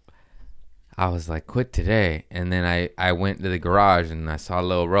 I was like, quit today. And then I went to the garage and I saw a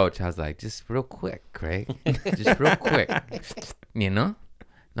little roach. I was like, just real quick, Craig. Just real quick. You know?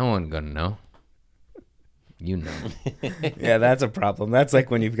 No one gonna know. You know. Yeah, that's a problem. That's like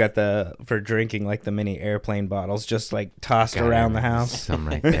when you've got for drinking, like the mini airplane bottles just like tossed Got around it. the house. Some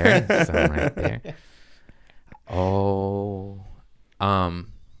right there. Some right there. Oh.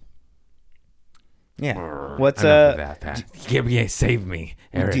 Yeah. What's enough about that. Give me, save me,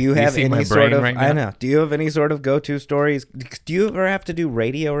 Eric. do you have see my any sort brain of right I now? know. Do you have any sort of go-to stories? Do you ever have to do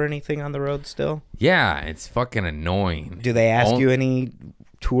radio or anything on the road still? Yeah, it's fucking annoying. Do they ask Oh. you any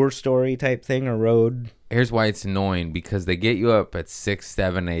tour story type thing or road? Here's why it's annoying, because they get you up at 6,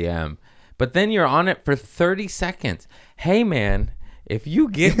 7 a.m. But then you're on it for 30 seconds. Hey, man, if you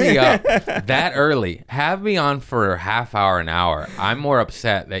get me up that early, have me on for a half hour, an hour. I'm more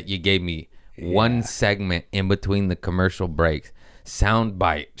upset that you gave me one segment in between the commercial breaks. Sound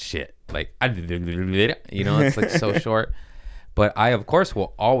bite shit. Like, you know, it's like so short. But I, of course,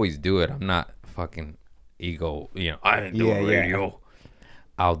 will always do it. I'm not fucking ego, you know, I didn't do a radio.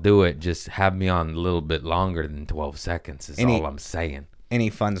 I'll do it. Just have me on a little bit longer than 12 seconds is all I'm saying. Any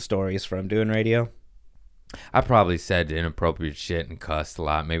fun stories from doing radio? I probably said inappropriate shit and cussed a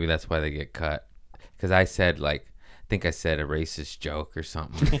lot. Maybe that's why they get cut. Because I said, like, I think I said a racist joke or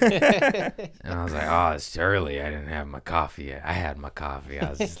something. And I was like, oh, it's early. I didn't have my coffee yet. I had my coffee. I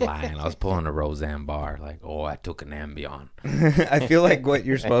was just lying. I was pulling a Roseanne bar. Like, oh, I took an Ambien. I feel like what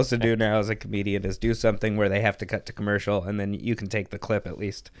you're supposed to do now as a comedian is do something where they have to cut to commercial, and then you can take the clip at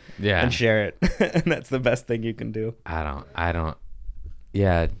least Yeah. and share it. And that's the best thing you can do. I don't.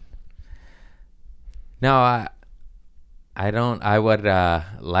 Yeah. No, I don't. I would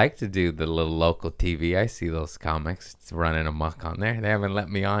like to do the little local TV. I see those comics. It's running amok on there. They haven't let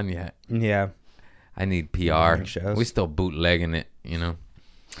me on yet. Yeah. I need PR. Morning shows. We still bootlegging it, you know.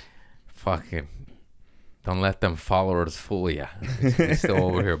 Fucking don't let them followers fool you. We're still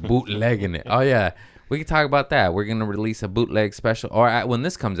over here bootlegging it. Oh yeah, we can talk about that. We're gonna release a bootleg special, or when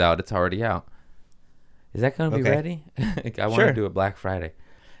this comes out, it's already out. Is that gonna be Okay. ready? I want Sure. to do it Black Friday.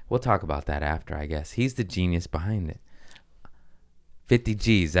 We'll talk about that after, I guess. He's the genius behind it. 50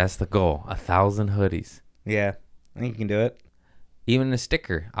 G's, that's the goal. 1,000 hoodies. Yeah. I think you can do it. Even a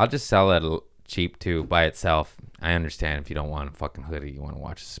sticker. I'll just sell it cheap too by itself. I understand if you don't want a fucking hoodie, you want to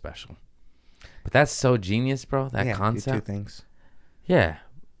watch a special. But that's so genius, bro. That yeah, do concept. 2 things. Yeah.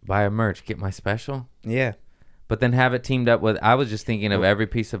 Buy a merch, get my special. Yeah. But then have it teamed up with, I was just thinking of every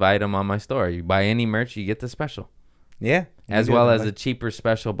piece of item on my store. You buy any merch, you get the special. Yeah. You As can do well it as that a way. cheaper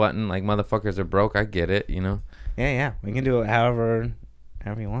special button. Like, motherfuckers are broke. I get it, you know. Yeah. We can do it however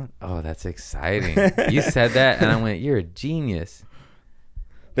you want. Oh, that's exciting. You said that, and I went, you're a genius.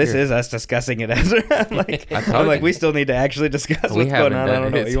 This Here. is us discussing it, Ezra. I told I'm like, you. we still need to actually discuss We what's going haven't on. done I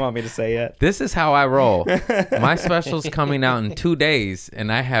don't know it. what you want me to say yet. This is how I roll. My special's coming out in 2 days, and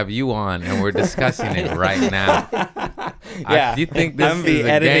I have you on, and we're discussing it right now. Yeah. You think this I'm gonna be is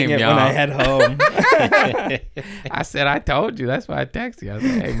a editing game, it y'all? when I head home. I said, I told you. That's why I texted you. I was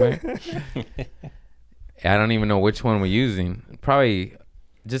like, hey, man. I don't even know which one we're using. Probably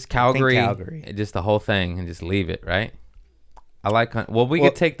just Calgary. Calgary. Just the whole thing, and just leave it, right? I like. Well, we Well-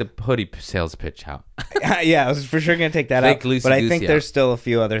 could take the hoodie sales pitch out. Yeah, I was for sure gonna take that Think out. loosey But I goosey think out. there's still a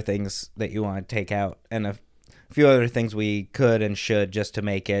few other things that you want to take out, and a few other things we could and should just to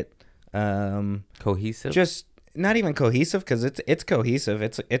make it Cohesive. just not even cohesive, because it's cohesive.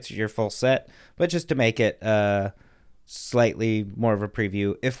 It's your full set, but just to make it slightly more of a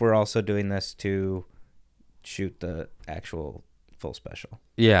preview. If we're also doing this to shoot the actual full special.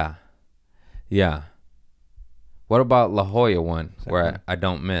 Yeah. What about La Jolla one where I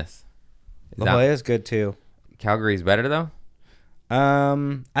don't miss? La Jolla is good too. Calgary's better though.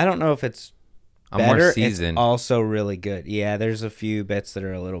 I don't know if it's I'm better. more It's seasoned. also really good. Yeah, there's a few bits that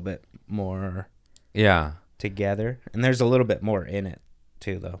are a little bit more Yeah. together, and there's a little bit more in it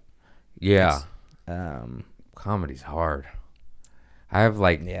too, though. Yeah. Um, Comedy's hard. I have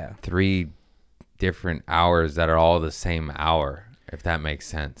like Yeah. 3 different hours that are all the same hour, if that makes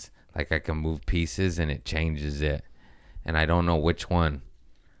sense. Like I can move pieces and it changes it. And I don't know which one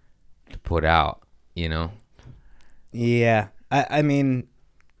to put out, you know? yeah, I mean,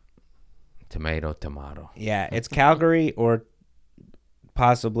 Tomato. yeah, it's Calgary or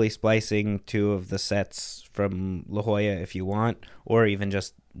possibly splicing 2 of the sets from La Jolla if you want, or even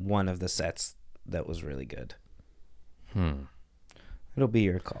just one of the sets that was really good. It'll be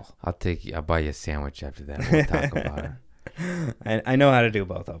your call. I'll buy you a sandwich after that. We'll talk about it. I know how to do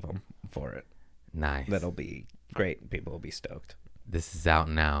both of them for it. Nice. That'll be great. People will be stoked. This is out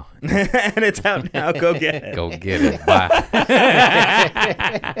now. And it's out now. Go get it. Go get it. Bye.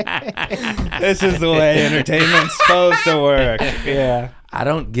 This is the way entertainment's supposed to work. Yeah. I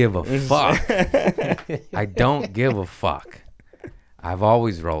don't give a fuck. I don't give a fuck. I've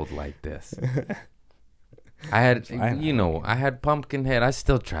always rolled like this. I had, I had Pumpkinhead. I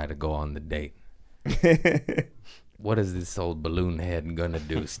still try to go on the date. What is this old balloon head gonna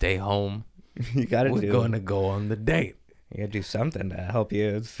do? Stay home? You gotta We're gonna go on the date. You gotta do something to help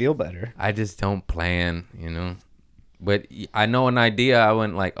you feel better. I just don't plan, you know. But I know an idea. I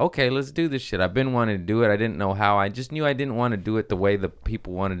went like, okay, let's do this shit. I've been wanting to do it. I didn't know how. I just knew I didn't want to do it the way the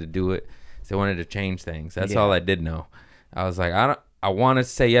people wanted to do it. So they wanted to change things. That's all I did know. I was like, I want to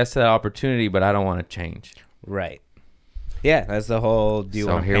say yes to the opportunity, but I don't want to change. Right. Yeah, that's the whole do you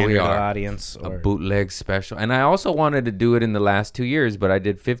So want to here pander we to the are, audience a or bootleg special. And I also wanted to do it in the last 2 years, but I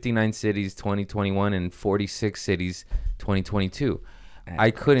did 59 cities 2021 and 46 cities 2022. I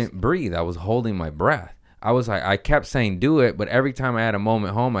couldn't breathe. I was holding my breath. I was like, I kept saying do it, but every time I had a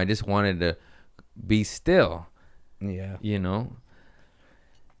moment home, I just wanted to be still, yeah. you know?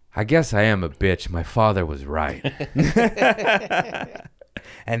 I guess I am a bitch. My father was right.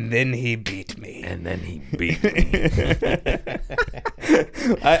 And then he beat me. And then he beat me.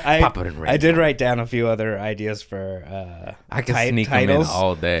 Pop it in I did rainbow. write down a few other ideas for I could sneak them in titles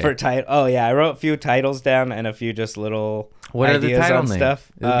all day. For oh yeah, I wrote a few titles down and a few just little What are the ideas title on names?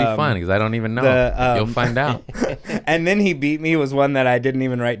 stuff. It would be fun because I don't even know. You'll find out. And then he beat me was one that I didn't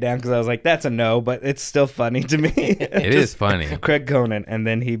even write down because I was like, that's a no, but it's still funny to me. It is funny. Craig Conan, and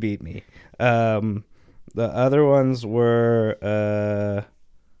then he beat me. The other ones were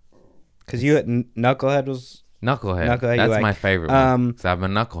because you had Knucklehead was. Knucklehead. Knucklehead, you That's like. my favorite one. 'Cause I'm a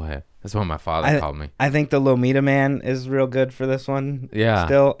knucklehead. That's what my father called me. I think the Lomita Man is real good for this one. Yeah.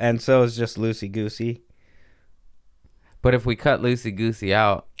 Still, and so is just Loosey Goosey. But if we cut Loosey Goosey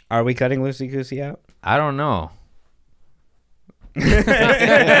out, Are we cutting Loosey Goosey out? I don't know. Because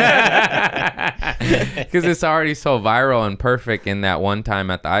it's already so viral and perfect in that one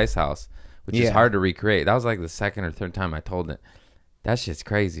time at the Ice House, which is Yeah. hard to recreate. That was like the second or third time I told it. That shit's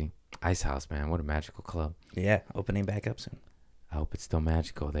crazy. Ice House, man. What a magical club. Yeah, opening back up soon. I hope it's still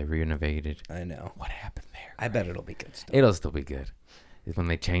magical. They renovated. I know. What happened there? I bet it'll be good stuff. It'll still be good. It's when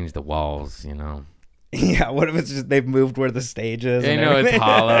they change the walls, you know. Yeah, what if it's just they've moved where the stage is? You and know it's everything?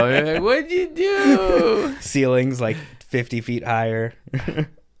 hollow. You're like, what'd you do? Ceilings like 50 feet higher.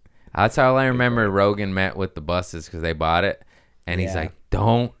 That's how I remember Rogan met with the buses because they bought it. And he's Yeah. like,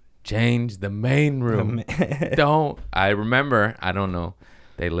 don't change the main room. Don't. I remember, I don't know.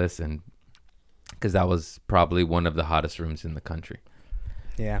 They listened because that was probably one of the hottest rooms in the country.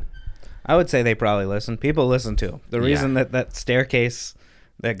 Yeah. I would say they probably listen. People listen to the Yeah. reason that staircase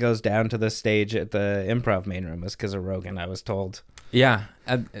that goes down to the stage at the Improv main room is because of Rogan, I was told. Yeah.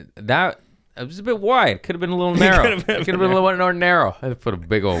 That it was a bit wide. Could have been a little narrow. It could have been a little more narrow. I put a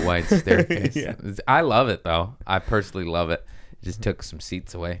big old wide staircase. Yeah. I love it, though. I personally love it. It just took some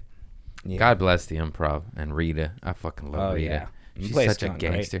seats away. Yeah. God bless the Improv and Rita. I fucking love Oh, Rita. yeah. She's Place such a gone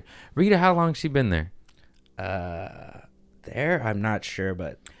great. gangster. Rita, how long she been there? There, I'm not sure,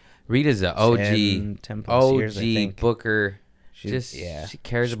 but Rita's a 10 plus years, I OG think. booker. She's- She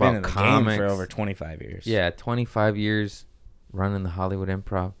cares she's about been in the comics. game for over 25 years. Yeah, 25 years running the Hollywood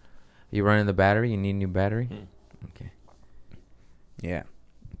Improv. You running the battery? You need a new battery? Okay. Yeah.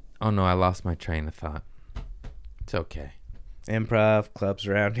 Oh no, I lost my train of thought. It's okay. Improv clubs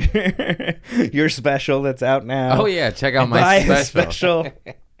around here. Your special that's out now. Oh yeah, check out Buy my a special. special.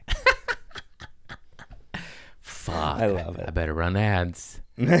 Fuck. I love it. I better run ads.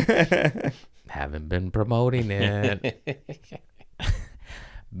 Haven't been promoting it.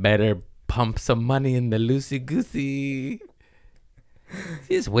 Better pump some money in the loosey goosey.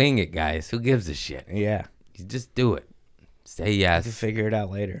 Just wing it, guys. Who gives a shit? Yeah. You just do it. Say You yes. figure it out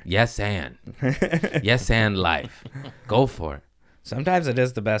later. Yes and. Yes and life. Go for it. Sometimes it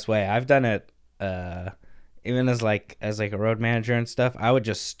is the best way. I've done it even as a road manager and stuff. I would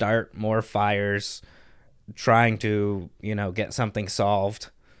just start more fires trying to, get something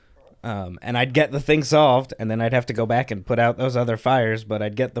solved. And I'd get the thing solved, and then I'd have to go back and put out those other fires, but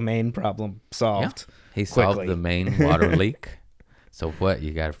I'd get the main problem solved. He solved quickly. the main water leak. So what?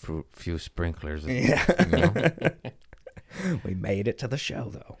 You got a few sprinklers. Yeah. You know? We made it to the show,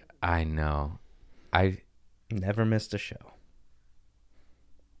 though. I know. Never missed a show.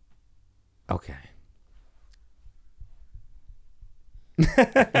 Okay.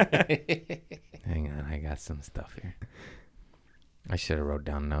 Hang on, I got some stuff here. I should have wrote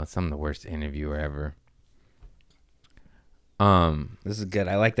down notes. I'm the worst interviewer ever. This is good.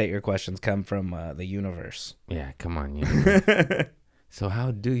 I like that your questions come from the universe. Yeah, come on, you. So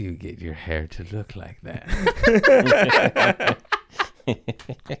how do you get your hair to look like that?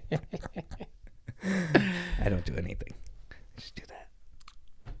 I don't do anything. I just do that.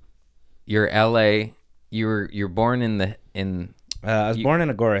 You're LA. You're born in I was born in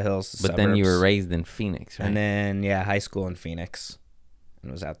Agora Hills, but then you were suburbs. raised in Phoenix, right? And then, high school in Phoenix.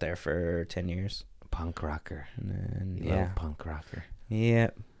 And was out there for 10 years. Punk rocker. And then, Little punk rocker.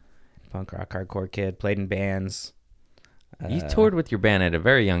 Yep. Punk rock, hardcore kid. Played in bands. You toured with your band at a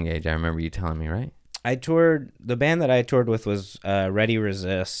very young age. I remember you telling me, right? I toured, the band that I toured with was Ready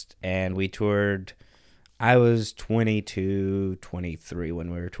Resist. And we toured, I was 22, 23 when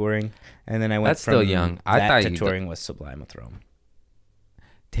we were touring. And then I went That's from still young. I that thought to you touring with Sublime with Rome.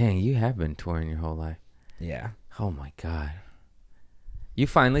 Dang, you have been touring your whole life. Yeah. Oh my God. You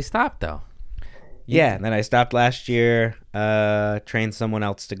finally stopped though. Yeah, and then I stopped last year, trained someone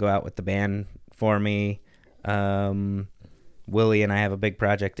else to go out with the band for me. Willie and I have a big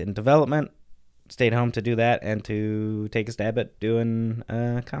project in development. Stayed home to do that and to take a stab at doing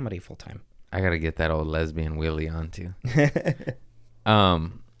comedy full time. I gotta get that old lesbian Willie on too.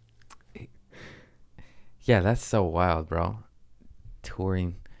 Yeah, that's so wild, bro.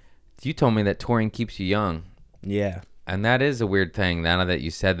 Touring. You told me that touring keeps you young. Yeah. And that is a weird thing. Now that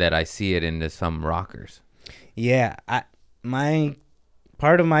you said that, I see it into some rockers. Yeah. My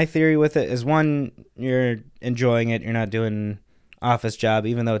part of my theory with it is, one, you're enjoying it. You're not doing office job,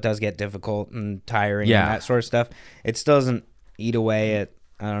 even though it does get difficult and tiring Yeah. and that sort of stuff. It still doesn't eat away at,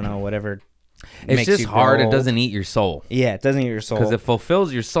 I don't know, whatever. It's makes just you hard. grow It old. doesn't eat your soul. Yeah, it doesn't eat your soul. Because it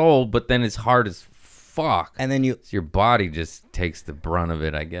fulfills your soul, but then it's hard as fuck. And then you So your body just takes the brunt of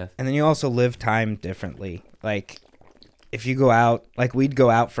it, I guess. And then you also live time differently. Like, if you go out, like, we'd go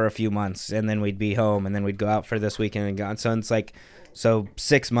out for a few months, and then we'd be home, and then we'd go out for this weekend and gone. So it's like,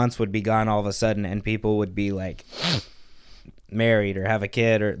 6 months would be gone all of a sudden, and people would be, like, married or have a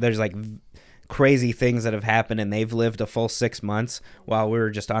kid, or there's, like, crazy things that have happened, and they've lived a full 6 months while we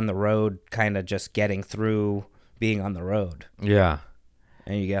were just on the road, kind of just getting through being on the road. Yeah.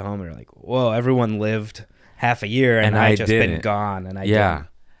 And you get home, and you're like, whoa, everyone lived half a year, and I just been didn't. gone, and I Yeah. didn't.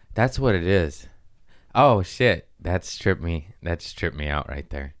 That's what it is. Oh shit. That's tripped me out right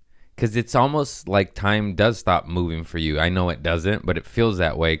there. Cause it's almost like time does stop moving for you. I know it doesn't, but it feels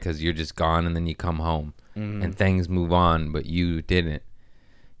that way because you're just gone and then you come home and things move on, but you didn't.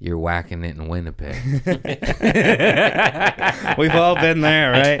 You're whacking it in Winnipeg. We've all been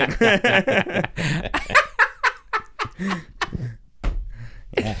there, right?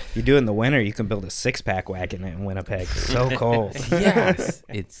 Yeah, if you do it in the winter, you can build a 6-pack wagon in Winnipeg. It's so cold. Yes.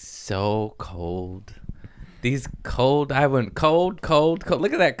 It's so cold. These cold, I went cold.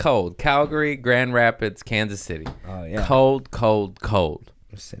 Look at that cold. Calgary, Grand Rapids, Kansas City. Oh, yeah. Cold.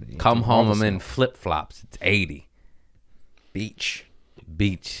 Vicinity. Come home, All I'm the in snow. flip-flops. It's 80. Beach.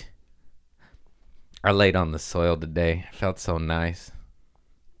 Beach. I laid on the soil today. Felt so nice.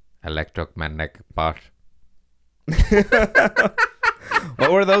 Electromagnetic part.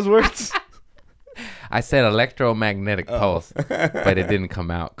 What were those words? I said electromagnetic pulse, but it didn't come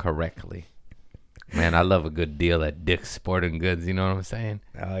out correctly. Man, I love a good deal at Dick's Sporting Goods. You know what I'm saying?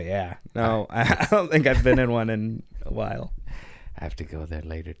 Oh, yeah. No, I don't think I've been in one in a while. I have to go there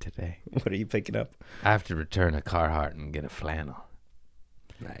later today. What are you picking up? I have to return a Carhartt and get a flannel.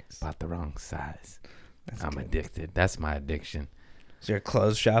 Nice. Bought the wrong size. I'm addicted. That's my addiction. So your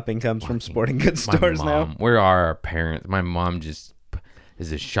clothes shopping comes from sporting goods stores now? Where are our parents? My mom just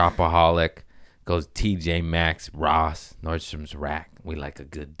is a shopaholic. Goes TJ Maxx, Ross, Nordstrom's Rack. We like a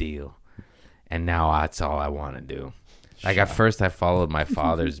good deal. And now that's all I want to do. Like at first I followed my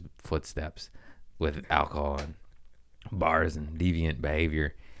father's footsteps with alcohol and bars and deviant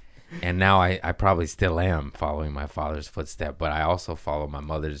behavior. And now I probably still am following my father's footstep, but I also follow my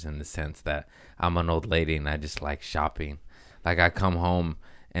mother's in the sense that I'm an old lady and I just like shopping. Like I come home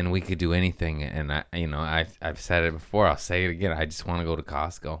and we could do anything, and I've said it before, I'll say it again. I just want to go to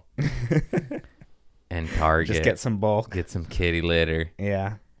Costco and Target. Just get some bulk. Get some kitty litter.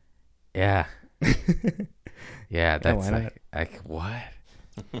 Yeah. Yeah. Yeah, that's why not? like what?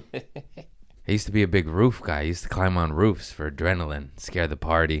 I used to be a big roof guy. I used to climb on roofs for adrenaline, scare the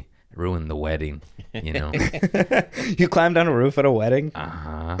party, ruin the wedding, you know. You climbed on a roof at a wedding?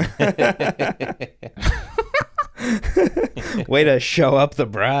 Uh-huh. Way to show up the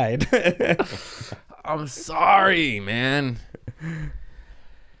bride. I'm sorry, man.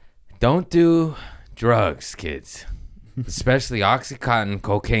 Don't do drugs, kids. Especially Oxycontin,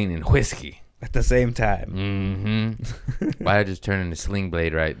 cocaine, and whiskey. At the same time. Mm-hmm. Why I just turned into Sling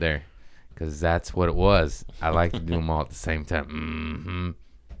Blade right there? Because that's what it was. I like to do them all at the same time. Mm-hmm.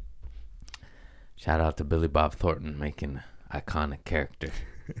 Shout out to Billy Bob Thornton making an iconic character.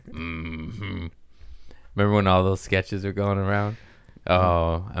 Mm-hmm. Remember when all those sketches were going around?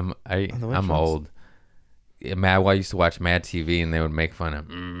 Oh, I'm ones? old. Yeah, I used to watch Mad TV and they would make fun of.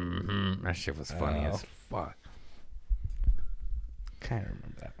 Mm-hmm. That shit was funny as fuck. Kind of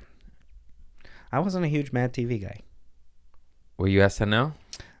remember that. I wasn't a huge Mad TV guy. Were you SNL?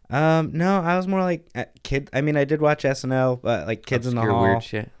 No, I was more like kid. I mean, I did watch SNL, but like Kids in the Obscure Hall. weird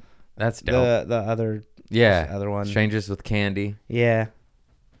shit. That's dope. The other other one. Strangers with Candy. Yeah.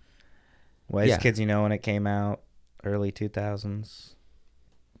 Wise Yeah. Kids, when it came out, early 2000s.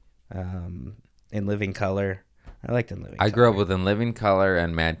 In Living Color. I liked In Living Color. I grew up with In Living Color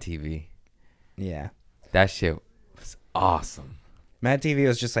and Mad TV. Yeah. That shit was awesome. Mad TV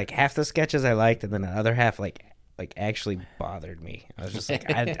was just like half the sketches I liked, and then the other half like actually bothered me. I was just like,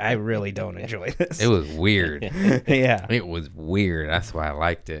 I really don't enjoy this. It was weird. Yeah. It was weird. That's why I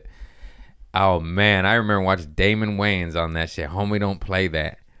liked it. Oh, man. I remember watching Damon Wayans on that shit. Homie, don't play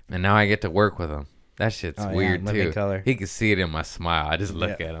that. And now I get to work with him. That shit's Oh, yeah, weird, Living too. Color. He can see it in my smile. I just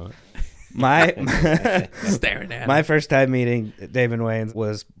look Yeah. at him. My Staring at him. my first time meeting Damon Wayans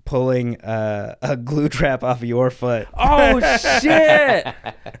was pulling a glue trap off of your foot. Oh, shit.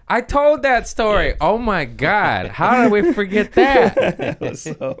 I told that story. Oh, my God. How did we forget that? It was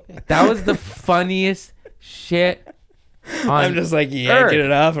so- That was the funniest shit on I'm just like yanking Earth.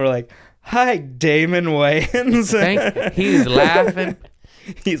 it off. We're like, "Hi, Damon Wayans." Thanks. He was laughing.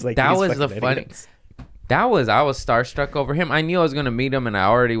 He's like, That "These was the fucking funny. idiots." I was starstruck over him. I knew I was gonna meet him, and I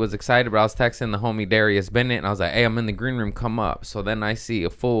already was excited. But I was texting the homie Darius Bennett, and I was like, "Hey, I'm in the green room. Come up." So then I see a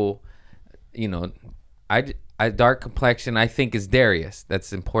full, I dark complexion. I think is Darius.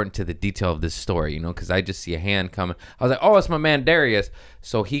 That's important to the detail of this story, because I just see a hand coming. I was like, "Oh, it's my man Darius."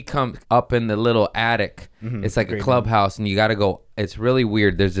 So he comes up in the little attic. It's like a green clubhouse, and you got to go. It's really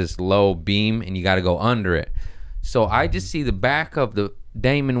weird. There's this low beam, and you got to go under it. So I just see the back of the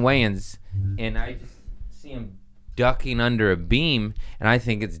Damon Wayans, and I just see him ducking under a beam, and I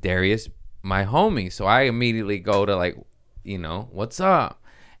think it's Darius, my homie. So I immediately go to like, what's up?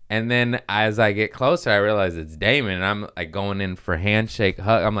 And then as I get closer, I realize it's Damon, and I'm like going in for handshake,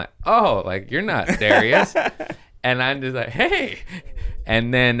 hug. I'm like, oh, like you're not Darius. And I'm just like, hey.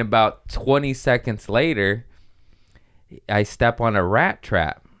 And then about 20 seconds later, I step on a rat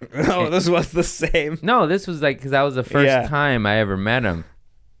trap. Oh, this was the same. No, this was like, because that was the first Yeah. time I ever met him.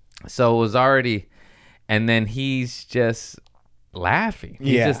 So it was already, and then he's just laughing.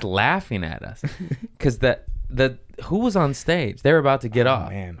 He's Yeah. just laughing at us. Because who was on stage? They were about to get Oh, off.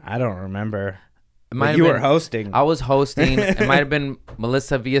 man, I don't remember. It might But have you were been- hosting. I was hosting. It might have been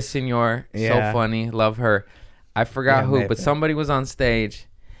Melissa Villasenor. Yeah. So funny. Love her. I forgot Yeah, who, maybe. but somebody was on stage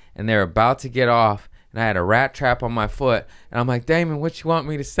and they were about to get off. And I had a rat trap on my foot. And I'm like, Damon, what you want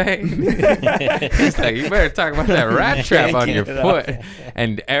me to say? He's like, you better talk about that rat trap on your Get it off. foot.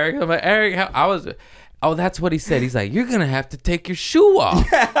 And Eric, I'm like, Eric, that's what he said. He's like, you're going to have to take your shoe off.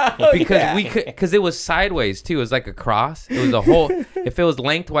 Because it was sideways too. It was like a cross. It was a whole, if it was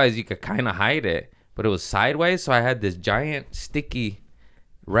lengthwise, you could kind of hide it. But it was sideways. So I had this giant, sticky,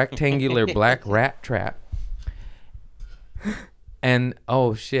 rectangular black rat trap. And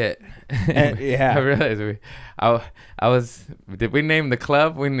oh shit! yeah. I realized I was. Did we name the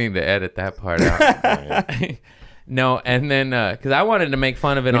club? We need to edit that part out. No, and then because I wanted to make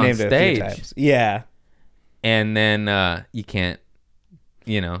fun of it We on named it a few stage, times. Yeah. and then you can't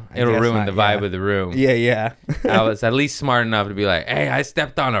it'll guess ruin not, the vibe yeah. of the room. Yeah. I was at least smart enough to be like, hey, I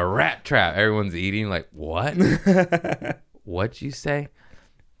stepped on a rat trap. Everyone's eating like, what? What'd you say?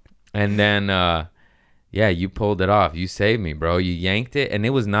 And then, yeah, you pulled it off. You saved me, bro. You yanked it, and it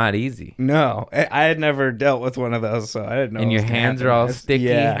was not easy. No, I had never dealt with one of those, so I didn't know. And what your was gonna hands are happen. all It's- sticky.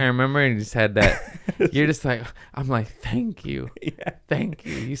 Yeah. I remember, and you just had that. You're just like, I'm like, thank you. Yeah. Thank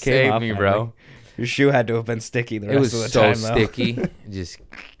you. You Came saved off me, on bro. me. Your shoe had to have been sticky the It rest was of the so time, though. sticky. Just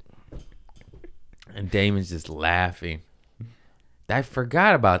and Damon's just laughing. I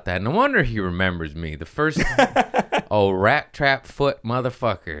forgot about that. No wonder he remembers me. The first rat trap foot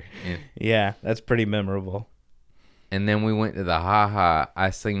motherfucker. Yeah, that's pretty memorable. And then we went to the haha.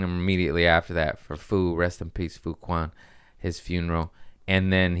 I seen him immediately after that for Fu. Rest in peace, Fu Quan. His funeral.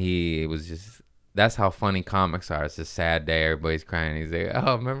 And then he was just. That's how funny comics are. It's a sad day. Everybody's crying. He's like,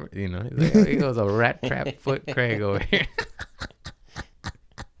 oh, remember, he's like, oh, he goes a rat trap foot Craig over here.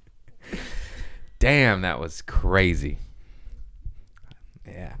 Damn, that was crazy.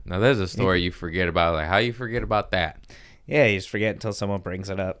 Yeah. Now there's a story you forget about. Like, how you forget about that? Yeah, you just forget until someone brings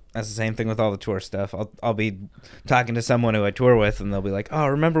it up. That's the same thing with all the tour stuff. I'll be talking to someone who I tour with, and they'll be like, "Oh,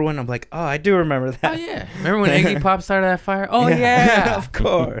 remember when?" I'm like, "Oh, I do remember that." Oh yeah, remember when Iggy Pop started that fire? Oh yeah, of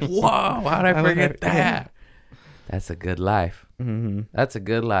course. Whoa, how'd I would forget never- that? That's a good life. Mm-hmm. That's a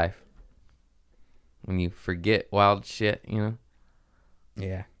good life. When you forget wild shit,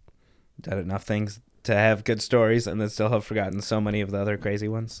 Yeah, done enough things to have good stories, and then still have forgotten so many of the other crazy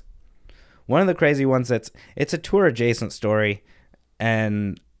ones. One of the crazy ones it's a tour adjacent story,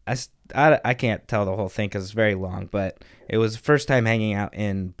 and I can't tell the whole thing because it's very long, but it was the first time hanging out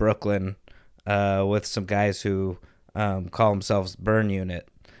in Brooklyn with some guys who call themselves Burn Unit,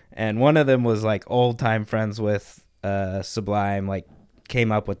 and one of them was like old time friends with Sublime, like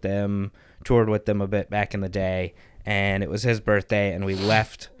came up with them, toured with them a bit back in the day, and it was his birthday, and we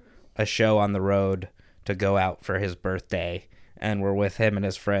left a show on the road to go out for his birthday, and we're with him and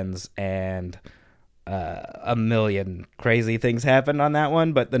his friends, and a million crazy things happened on that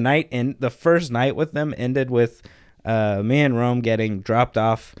one. But the first night with them ended with me and Rome getting dropped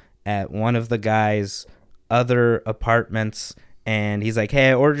off at one of the guys' other apartments, and he's like,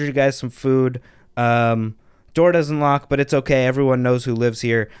 "Hey, I ordered you guys some food. Door doesn't lock, but it's okay. Everyone knows who lives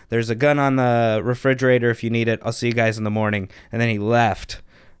here. There's a gun on the refrigerator if you need it. I'll see you guys in the morning." And then he left.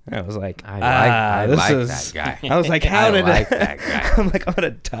 And I was like, I this like is... that guy. I was like, how I did like that guy. I'm like, I'm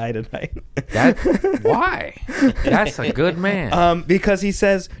gonna die tonight. Why? That's a good man. Because he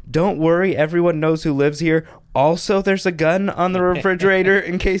says, "Don't worry, everyone knows who lives here. Also, there's a gun on the refrigerator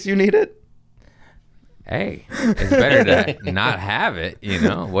in case you need it." Hey, it's better to not have it,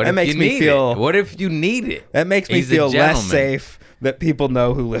 What That if makes you me need feel- it? What if you need it? That makes me He's a feel less gentleman. safe that people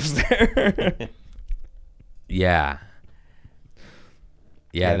know who lives there. Yeah.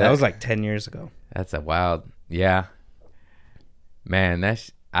 Yeah, that was like 10 years ago. That's a wild. Yeah. Man,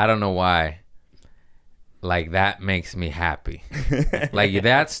 I don't know why. Like, that makes me happy. Like,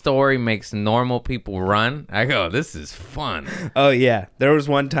 that story makes normal people run. I go, this is fun. Oh yeah, there was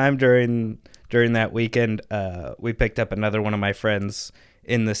one time during that weekend, we picked up another one of my friends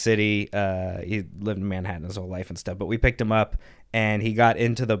in the city. He lived in Manhattan his whole life and stuff, but we picked him up, and he got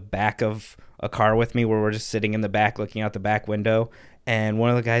into the back of a car with me where we're just sitting in the back looking out the back window, and one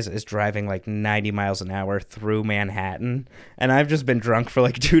of the guys is driving like 90 miles an hour through Manhattan, and I've just been drunk for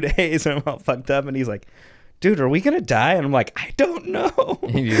like 2 days, and I'm all fucked up, and he's like, "Dude, are we gonna die?" And I'm like, "I don't know."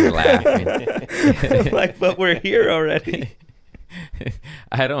 You're just laughing. I'm like, "But we're here already."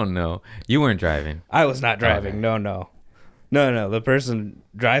 I don't know. You weren't driving. I was not driving. Okay. No. The person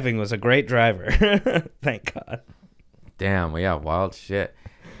driving was a great driver. Thank God. Damn, yeah, wild shit.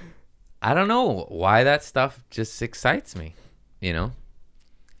 I don't know why that stuff just excites me,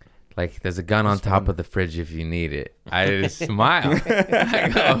 Like, there's a gun on top of the fridge if you need it. I just smile.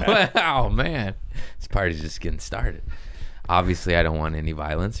 I go, wow, man. This party's just getting started. Obviously, I don't want any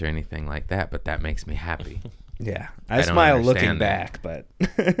violence or anything like that, but that makes me happy. Yeah, I I don't smile looking understand back,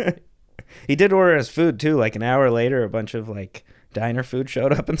 but he did order his food too. Like an hour later, a bunch of like diner food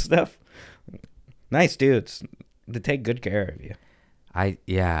showed up and stuff. Nice dudes. They take good care of you. I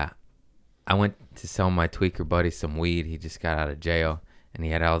went to sell my tweaker buddy some weed. He just got out of jail, and he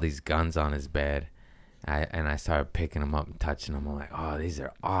had all these guns on his bed. I started picking them up and touching them. I'm like, oh, these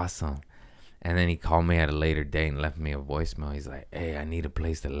are awesome. And then he called me at a later date and left me a voicemail. He's like, "Hey, I need a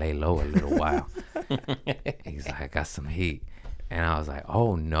place to lay low a little while." He's like, "I got some heat." And I was like,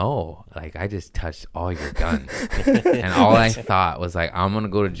 "Oh no, like I just touched all your guns." And all I thought was like, I'm going to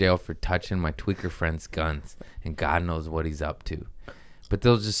go to jail for touching my tweaker friend's guns. And God knows what he's up to. But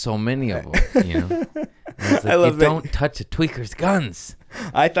there was just so many of them, I was like, I love you that- don't touch a tweaker's guns.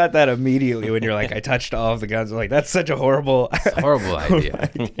 I thought that immediately when you're like, I touched all of the guns. I'm like, that's such a horrible. Horrible idea.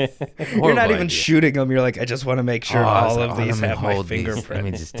 You're Horrible not even idea. shooting them. You're like, I just want to make sure Oh, I was all like, of oh, these let me have my hold these. fingerprint. Let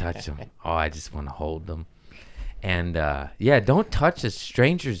me just touch them. Oh, I just want to hold them. And yeah, don't touch a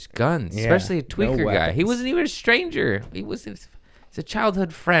stranger's guns, Yeah, especially a no tweaker guy. He weapons. wasn't even a stranger. He's a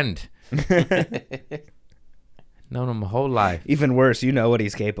childhood friend. Known him my whole life. Even worse, you know what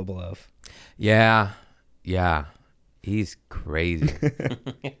he's capable of. Yeah. He's crazy.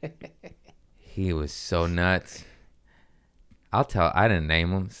 He was so nuts. I didn't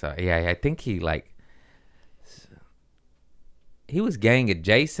name him. So yeah, I think he was gang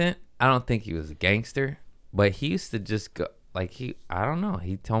adjacent. I don't think he was a gangster, but he used to just go I don't know.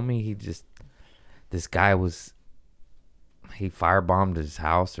 He told me this guy he firebombed his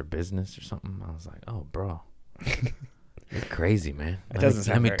house or business or something. I was like, oh, bro, you're crazy, man.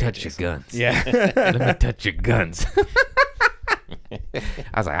 Let me touch your guns. Yeah. Let me touch your guns.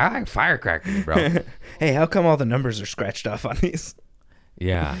 I was like, I like firecrackers, bro. Hey, how come all the numbers are scratched off on these?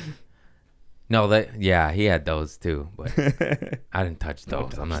 Yeah. No, he had those too, but I didn't touch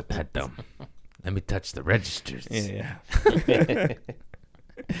those. I'm not that dumb. Let me touch the registers. Yeah.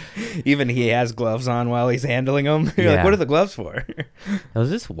 Even he has gloves on while he's handling them. You're Yeah. like, what are the gloves for? It was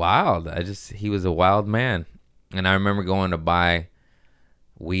just wild. He was a wild man. And I remember going to buy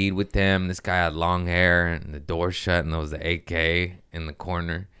weed with him. This guy had long hair and the door shut and there was the AK in the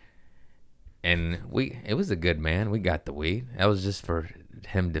corner. And it was a good man. We got the weed. That was just for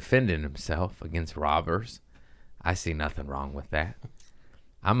him defending himself against robbers. I see nothing wrong with that.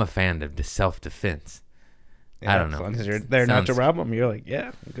 I'm a fan of the self-defense. I don't know. As long as you're there not to Sounds- rob him, you're like,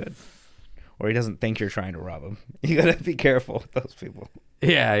 yeah, I'm good. Or he doesn't think you're trying to rob him. You gotta be careful with those people.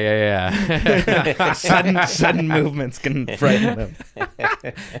 Yeah. Sudden movements can frighten them.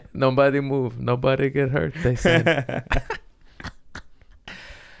 Nobody move. Nobody get hurt, they said.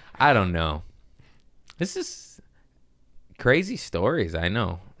 I don't know. This is crazy stories, I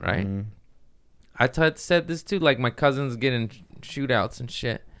know, right? I said this too, like my cousins get in shootouts and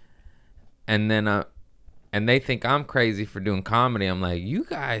shit. And then and they think I'm crazy for doing comedy. I'm like, you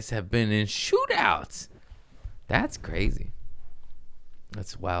guys have been in shootouts. That's crazy.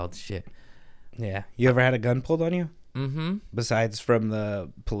 That's wild shit. Yeah. You ever had a gun pulled on you? Mm-hmm. Besides from the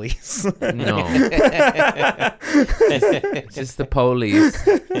police? No. Just the police.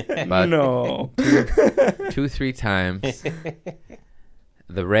 But No. 2-3 times.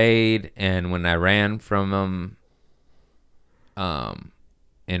 The raid, and when I ran from them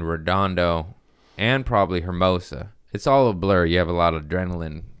in Redondo and probably Hermosa. It's all a blur. You have a lot of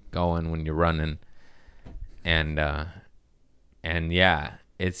adrenaline going when you're running. And yeah,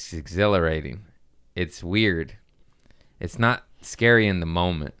 it's exhilarating. It's weird. It's not scary in the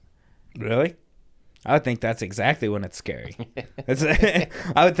moment. Really? I would think that's exactly when it's scary. I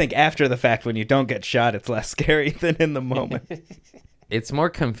would think after the fact when you don't get shot, it's less scary than in the moment. It's more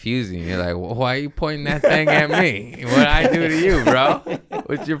confusing. You're like, well, why are you pointing that thing at me? What I do to you, bro?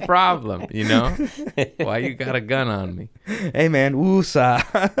 What's your problem? You know? Why you got a gun on me? Hey, man, woosah.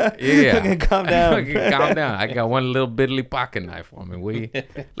 Yeah. Fucking calm down. Fucking calm down. I got one little biddly pocket knife on me.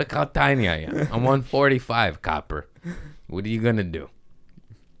 Look how tiny I am. I'm 145, copper. What are you going to do?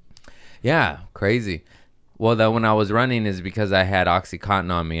 Yeah, crazy. Well, that when I was running is because I had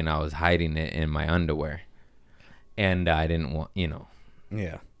Oxycontin on me and I was hiding it in my underwear. And I didn't want,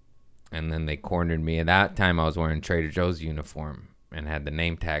 Yeah. And then they cornered me. At that time, I was wearing Trader Joe's uniform and had the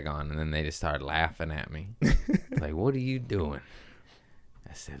name tag on. And then they just started laughing at me. Like, what are you doing?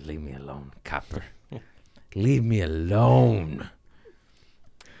 I said, leave me alone, copper. Leave me alone.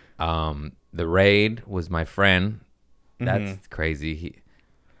 The raid was my friend. That's crazy.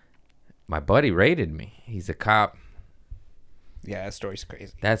 My buddy raided me. He's a cop. Yeah, that story's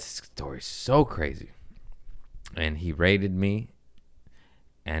crazy. That story's so crazy. And he raided me.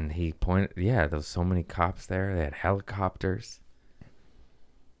 And he pointed, there was so many cops there. They had helicopters.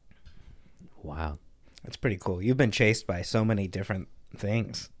 Wow. That's pretty cool. You've been chased by so many different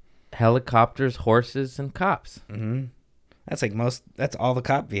things. Helicopters, horses, and cops. Mm-hmm. That's all the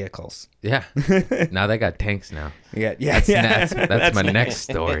cop vehicles. Yeah. Now they got tanks now. Yeah. That's my next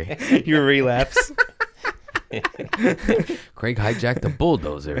story. Your relapse. Craig hijacked a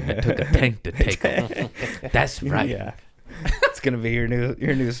bulldozer and it took a tank to take him. That's right. Yeah. It's gonna be your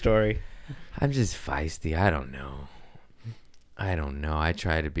new story. I'm just feisty. I don't know. I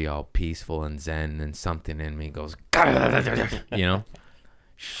try to be all peaceful and zen, and something in me goes,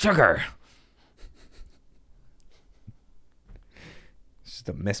 sugar. It's just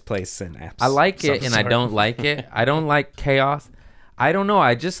a misplaced synapse. I like it Some and I sort. don't like it. I don't like chaos. I don't know.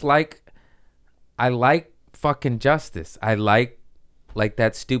 I like fucking justice. I like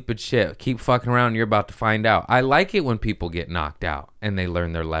that stupid shit. Keep fucking around, you're about to find out. I like it when people get knocked out and they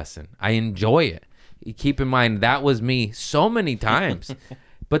learn their lesson. I enjoy it. You keep in mind that was me so many times.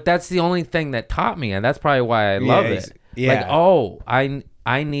 But that's the only thing that taught me, and that's probably why I love it. Yeah. Like, oh,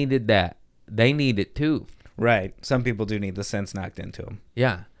 I needed that. They need it too. Right. Some people do need the sense knocked into them.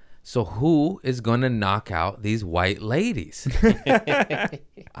 Yeah. So who is going to knock out these white ladies?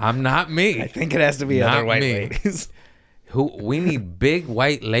 I'm not me. I think it has to be Not other white me. ladies. We need big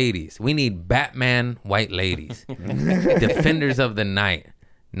white ladies. We need Batman white ladies. Defenders of the night.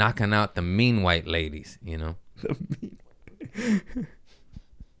 Knocking out the mean white ladies, you know?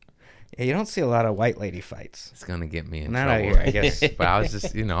 Yeah, you don't see a lot of white lady fights. It's going to get me in Not out trouble. here, I guess. But I was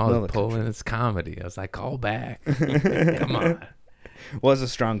just, I Well, was pulling this comedy. I was like, call back. Come on. Was a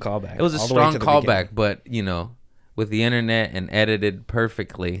strong callback. It was a all the way strong to the callback, beginning. but, with the internet and edited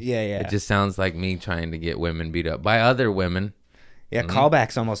perfectly, Yeah. it just sounds like me trying to get women beat up by other women. Yeah,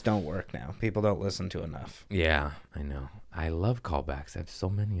 callbacks almost don't work now. People don't listen to enough. Yeah, I know. I love callbacks. I have so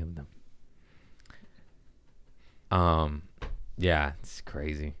many of them. Yeah, it's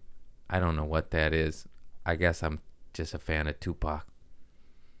crazy. I don't know what that is. I guess I'm just a fan of Tupac.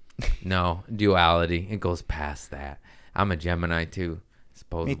 No, duality. It goes past that. I'm a Gemini too.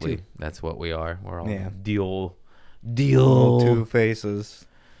 Supposedly, too. that's what we are. We're all Yeah. dual. Two faces.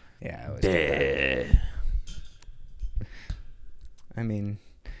 Yeah. I always do that. Duh. I mean,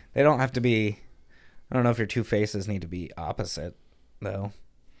 they don't have to be. I don't know if your two faces need to be opposite, though.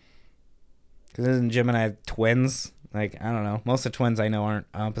 Because isn't Gemini twins? Like, I don't know. Most of the twins I know aren't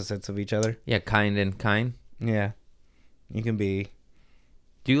opposites of each other. Yeah, kind and kind. Yeah. You can be.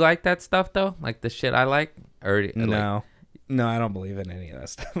 Do you like that stuff though? Like the shit I like? Or like, No. No, I don't believe in any of that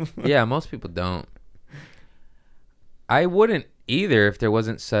stuff. yeah, most people don't. I wouldn't either if there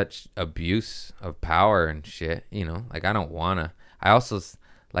wasn't such abuse of power and shit, Like, I don't want to. I also,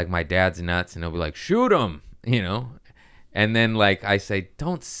 like, my dad's nuts, and he'll be like, shoot him, And then, like, I say,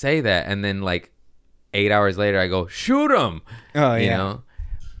 don't say that. And then, like, 8 hours later, I go, shoot him, Oh, you yeah. know?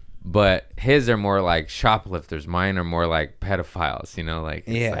 But his are more like shoplifters. Mine are more like pedophiles, Like,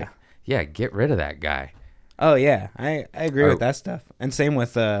 it's Yeah. like, yeah, get rid of that guy. Oh, yeah. I agree Oh. with that stuff. And same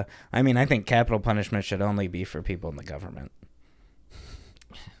with, I think capital punishment should only be for people in the government.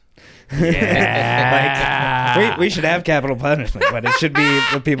 Yeah. We should have capital punishment, but it should be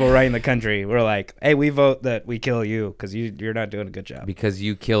the people running the country. We're like, hey, we vote that we kill you because you're not doing a good job. Because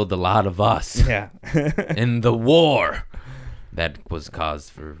you killed a lot of us. Yeah. In the war that was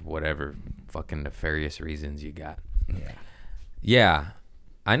caused for whatever fucking nefarious reasons you got. Yeah. Yeah.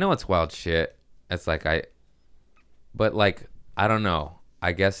 I know it's wild shit. It's like but like, I don't know.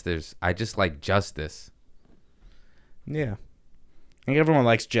 I guess I just like justice. Yeah. I think everyone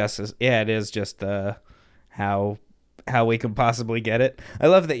likes justice. Yeah, it is just how we could possibly get it. I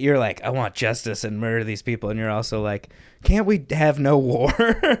love that you're like, I want justice and murder these people, and you're also like, can't we have no war?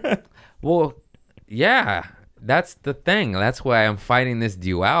 Well, yeah, that's the thing. That's why I'm fighting this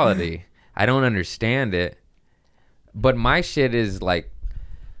duality. I don't understand it. But my shit is like,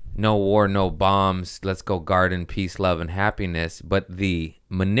 no war, no bombs. Let's go garden, peace, love, and happiness. But the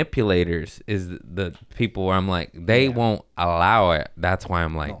manipulators is the people where I'm like, they won't allow it. That's why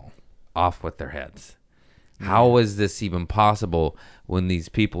I'm like, off with their heads. How is this even possible when these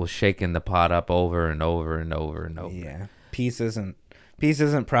people shaking the pot up over and over and over and over? Yeah. Peace isn't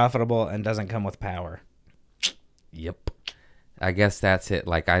profitable and doesn't come with power. Yep. I guess that's it.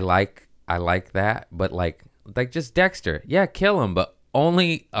 Like I like that, but like just Dexter. Yeah, kill him, but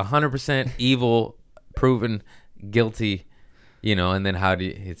only 100% evil, proven guilty, and then how do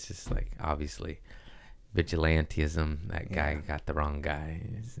you, it's just like, obviously, vigilantism. That guy got the wrong guy.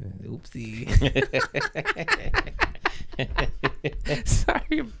 Oopsie.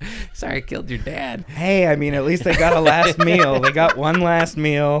 Sorry, I killed your dad. Hey, I mean, at least they got a last meal. They got one last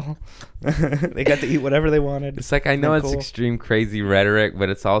meal. They got to eat whatever they wanted. It's like, I know Isn't that it's cool? extreme crazy rhetoric, but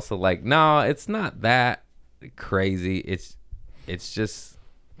it's also like, no, it's not that crazy. It's just,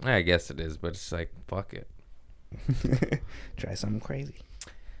 I guess it is, but it's like, fuck it. Try something crazy.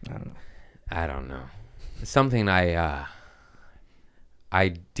 I don't know. It's something I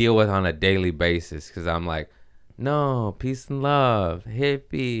deal with on a daily basis because I'm like, no, peace and love,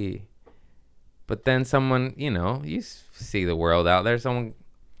 hippie. But then someone, you see the world out there.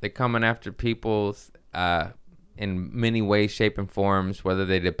 They're coming after people's in many ways, shape, and forms, whether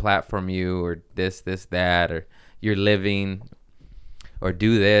they did platform you or this, that, or you're living or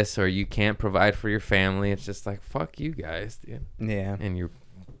do this, or you can't provide for your family. It's just like, fuck you guys, dude. Yeah. And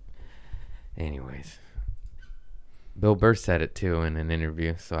anyways. Bill Burr said it too in an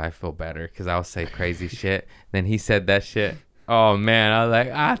interview, so I feel better because I'll say crazy shit. Then he said that shit. Oh man, I was like,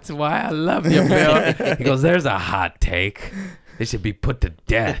 that's why I love you, Bill. He goes, there's a hot take. They should be put to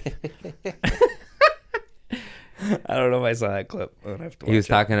death. I don't know if I saw that clip. I'm gonna have to He was watch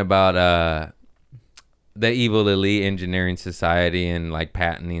it. talking about the evil elite engineering society and like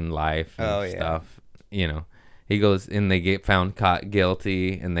patenting life and Oh, yeah. stuff. You know, he goes and they get found caught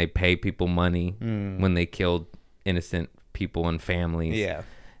guilty and they pay people money when they killed innocent people and families. Yeah.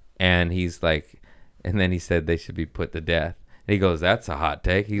 And he's like, and then he said they should be put to death. And he goes, that's a hot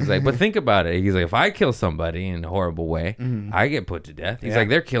take. He's like, but think about it. He's like, if I kill somebody in a horrible way, I get put to death. He's Yeah. like,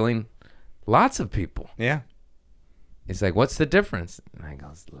 they're killing lots of people. Yeah. He's like, what's the difference? And I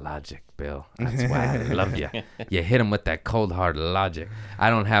goes, logic, Bill. That's why I love you. You hit him with that cold, hard logic. I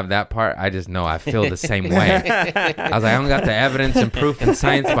don't have that part. I just know I feel the same way. I was like, I don't got the evidence and proof and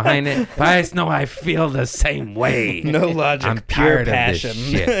science behind it, but I just know I feel the same way. No logic, I'm pure tired passion. of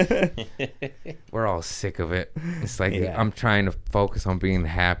this shit. We're all sick of it. It's like Yeah. I'm trying to focus on being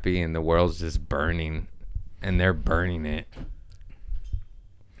happy and the world's just burning and they're burning it.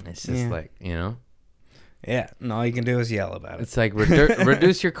 It's just Yeah. like, you know? Yeah. And all you can do is yell about it. It's like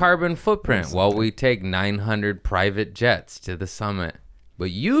reduce your carbon footprint while we take 900 private jets to the summit. But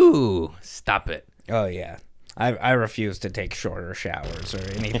you stop it. Oh yeah. I refuse to take shorter showers or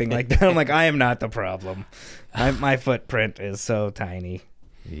anything like that. I'm like, I am not the problem. My footprint is so tiny.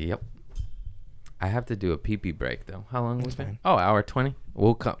 Yep. I have to do a pee-pee break though. How long was it? Oh, hour 20.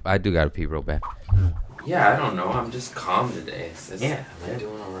 We'll come. I do got to pee real bad. Yeah, I don't know. I'm just calm today. Yeah. Am I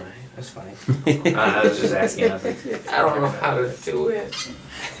doing all right? That's fine. I was just asking. I was like, I don't know how to do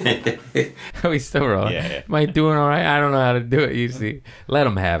it. Are we still rolling? Yeah. Am I doing all right? I don't know how to do it. You see, let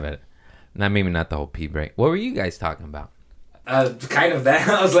them have it. Not maybe not the whole pee break. What were you guys talking about? Kind of that.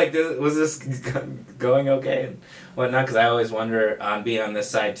 I was like, was this going okay and whatnot? Because I always wonder on being on this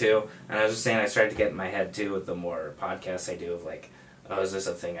side too. And I was just saying, I started to get in my head too with the more podcasts I do of like, oh, is this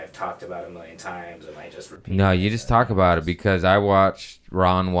a thing I've talked about a million times? Am I just repeating? No, you just talk about it because I watched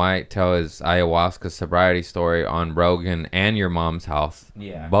Ron White tell his ayahuasca sobriety story on Rogan and Your Mom's House.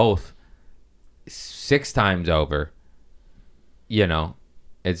 Yeah. Both 6 times over. You know,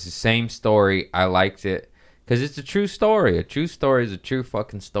 it's the same story. I liked it because it's a true story. A true story is a true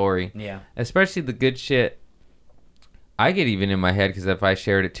fucking story. Yeah. Especially the good shit. I get even in my head because if I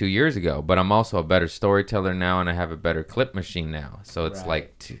shared it 2 years ago, but I'm also a better storyteller now and I have a better clip machine now. So it's Right.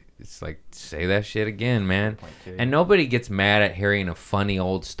 it's like say that shit again, man. And nobody gets mad at hearing a funny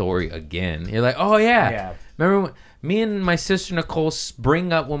old story again. You're like, oh yeah, Yeah. remember when me and my sister Nicole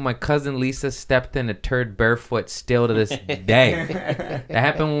bring up when my cousin Lisa stepped in a turd barefoot still to this day. That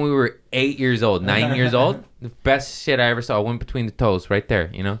happened when we were 8 years old, 9 years old. The best shit I ever saw. Went between the toes right there,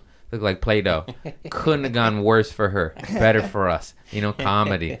 you know. Looked like Play-Doh. Couldn't have gone worse for her. Better for us. You know,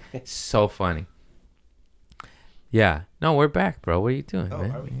 comedy. So funny. Yeah. No, we're back, bro. What are you doing,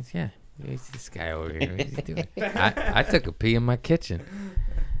 man? are we? Yeah. Who's this guy over here? What's he doing? I took a pee in my kitchen.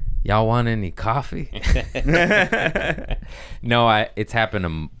 Y'all want any coffee? No, it's happened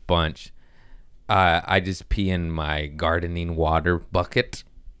a bunch. I just pee in my gardening water bucket,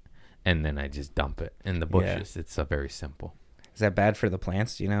 and then I just dump it in the bushes. It's very simple. Is that bad for the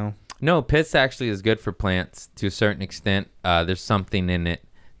plants? Do you know? No, piss actually is good for plants to a certain extent. There's something in it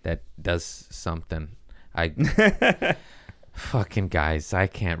that does something. Fucking guys, I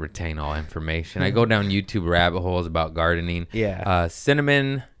can't retain all information. I go down YouTube rabbit holes about gardening. Yeah.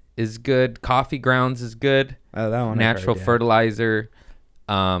 Cinnamon is good. Coffee grounds is good. Oh, that one. I've Natural heard, yeah. fertilizer.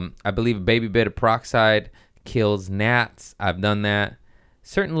 I believe a baby bit of peroxide kills gnats. I've done that.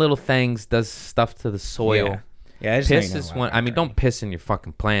 Certain little things does stuff to the soil. Yeah. Yeah, I just know Piss you know is about one. I mean, don't piss in your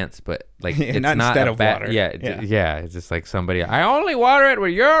fucking plants, but like Yeah, it's not not instead a of bad. water. Yeah, Yeah. yeah. It's just like somebody. I only water it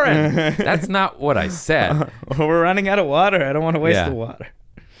with urine. That's not what I said. We're running out of water. I don't want to waste Yeah. the water.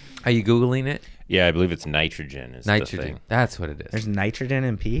 Are you googling it? Yeah, I believe it's nitrogen. Is The Nitrogen. thing. That's what it is. There's nitrogen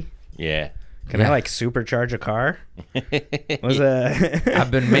in pee. Yeah. Can Yeah. I like supercharge a car? Was a I've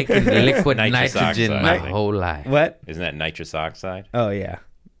been making liquid Nitrous nitrogen oxide. my whole life. what? Isn't that nitrous oxide? Oh yeah.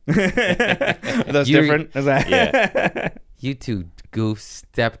 Are those You- different? Is that? Yeah. You two goofs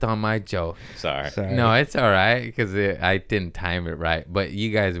stepped on my joke. Sorry. Sorry. No, it's all right because I didn't time it right. But you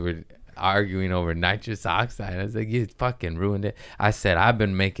guys were arguing over nitrous oxide. I was like, you fucking ruined it. I said, I've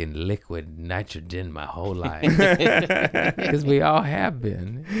been making liquid nitrogen my whole life. Because we all have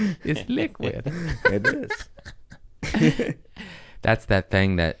been. It's liquid. It is. That's that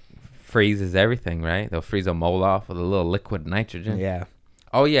thing that freezes everything, right? They'll freeze a mold off with a little liquid nitrogen. Yeah.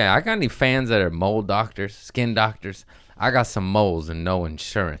 Oh, yeah. I got any fans that are mold doctors, skin doctors? I got some moles and no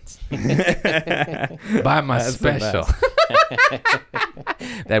insurance. Buy my That's the special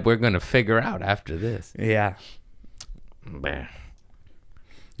that we're gonna figure out after this. Yeah. Man.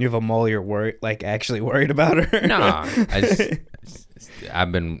 You have a mole you're worried, like actually worried about her? Nah,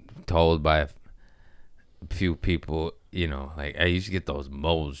 I've been told by a few people, you know, like, hey, you should get those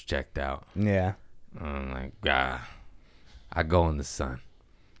moles checked out. Yeah. I'm like, I go in the sun.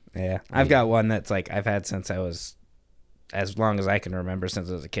 Yeah. I've got one that's like I've had since I was, as long as I can remember, since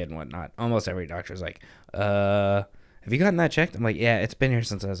I was a kid and whatnot. Almost every doctor's like, have you gotten that checked? I'm like, yeah, it's been here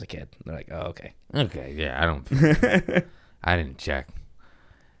since I was a kid. They're like, oh, okay. Okay, yeah, I didn't check.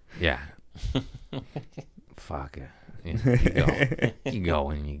 Yeah. Fuck it. You go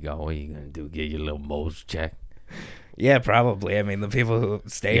when you go. What are you going to do? Get your little moles checked? Yeah, probably. I mean, the people who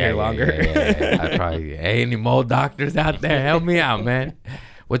stay here longer. Yeah. I probably, hey, any mole doctors out there? Help me out, man.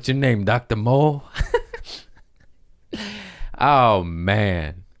 What's your name, Dr. Mole? Oh,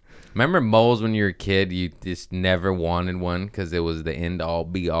 man. Remember moles when you were a kid? You just never wanted one because it was the end all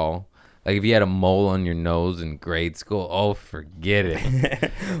be all. Like if you had a mole on your nose in grade school, oh, forget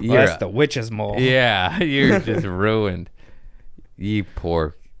it. Well, that's the witch's mole. Yeah, you're just ruined. You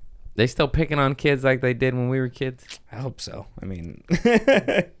poor. They still picking on kids like they did when we were kids? I hope so. I mean,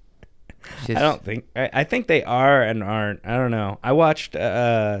 I don't think. I think they are and aren't. I don't know. I watched.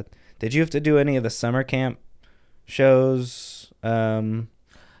 Did you have to do any of the summer camp shows?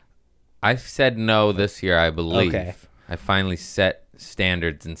 I said no this year, I believe. Okay. I finally set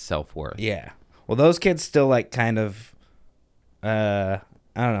standards and self-worth. Yeah. Well, those kids still like kind of, I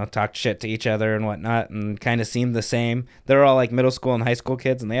don't know, talk shit to each other and whatnot, and kind of seem the same. They're all like middle school and high school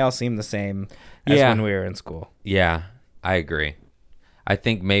kids, and they all seem the same as when we were in school. Yeah, I agree. I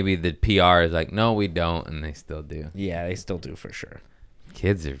think maybe the PR is like, no, we don't, and they still do. Yeah, they still do for sure.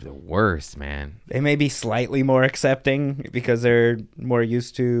 Kids are the worst, man. They may be slightly more accepting because they're more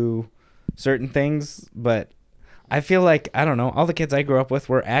used to certain things, but I feel like, I don't know, all the kids I grew up with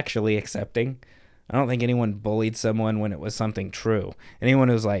were actually accepting. I don't think anyone bullied someone when it was something true. Anyone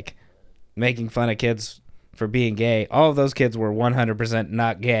who's like making fun of kids for being gay, all of those kids were 100%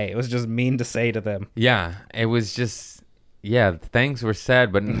 not gay. It was just mean to say to them. Yeah, it was just, yeah, things were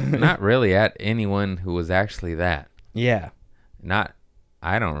said, but not really at anyone who was actually that. Yeah.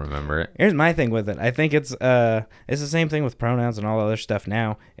 I don't remember it. Here's my thing with it. I think it's the same thing with pronouns and all other stuff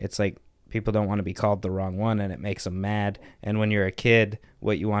now. It's like people don't want to be called the wrong one, and it makes them mad. And when you're a kid,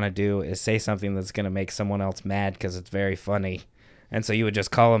 what you want to do is say something that's going to make someone else mad because it's very funny. And so you would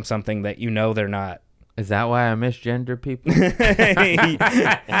just call them something that you know they're not. Is that why I misgender people?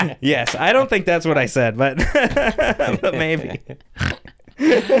 Yes, I don't think that's what I said, but, but maybe.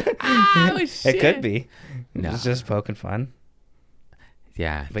 Oh, shit. It could be. No. It's just poking fun.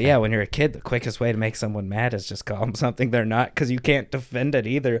 Yeah. But yeah, when you're a kid, the quickest way to make someone mad is just call them something they're not, because you can't defend it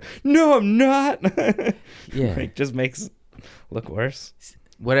either. No, I'm not. Yeah. It just makes it look worse.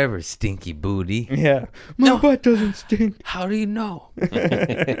 Whatever, stinky booty. Yeah. My butt doesn't stink. How do you know?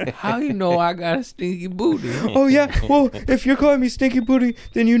 How you know I got a stinky booty? Oh, yeah. Well, if you're calling me stinky booty,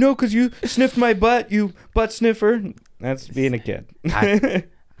 then you know because you sniffed my butt, you butt sniffer. That's being a kid.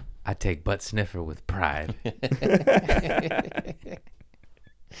 I take butt sniffer with pride.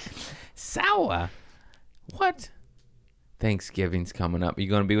 Sour? What? Thanksgiving's coming up. You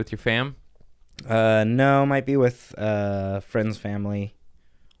going to be with your fam? No, might be with friends' family.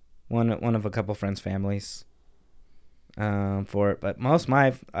 One of a couple friends' families. For it, but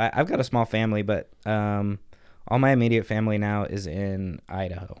I've got a small family, but all my immediate family now is in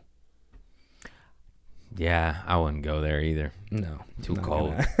Idaho. Yeah, I wouldn't go there either. No, Too not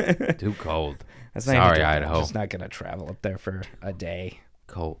cold. gonna. Too cold. That's not Sorry, even- Idaho. I'm just not gonna travel up there for a day.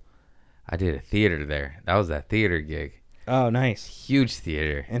 Cold. I did a theater there. That was that theater gig. Oh, nice. Huge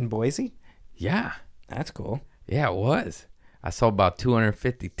theater. In Boise? Yeah. That's cool. Yeah, it was. I sold about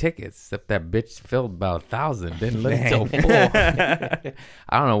 250 tickets, except that bitch filled about 1,000. Didn't look so full. I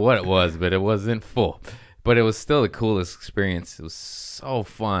don't know what it was, but it wasn't full. But it was still the coolest experience. It was so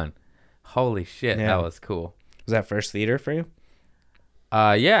fun. Holy shit, Yeah. that was cool. Was that first theater for you?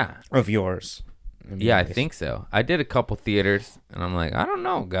 Yeah. Of yours? Yeah, I think so. I did a couple theaters, and I'm like, I don't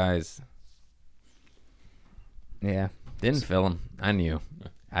know, guys. Yeah. Didn't fill them. I knew.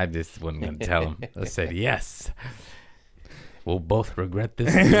 I just wasn't going to tell them. I said, yes. We'll both regret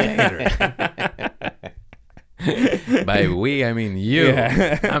this later. By we, I mean you.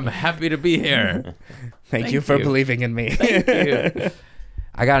 Yeah. I'm happy to be here. Thank you for you. believing in me. Thank you.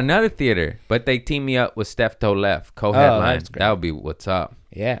 I got another theater, but they teamed me up with Steph Tolef, co-headline. that's great. That would be what's up.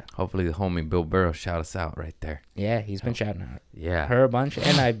 Yeah. Hopefully the homie Bill Burrow shout us out right there. Yeah, he's been shouting out Yeah. her a bunch,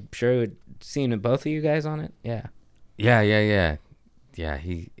 and I'm sure seen both of you guys on it. Yeah. Yeah.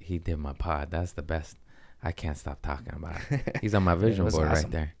 He did my pod. That's the best. I can't stop talking about it. He's on my vision was board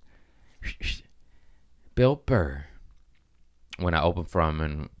awesome. right there. Bill Burr. When I opened for him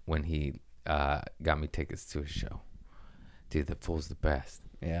and when he got me tickets to his show. Dude, the fool's the best.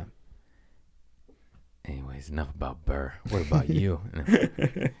 Yeah. Anyways, enough about Burr. What about you?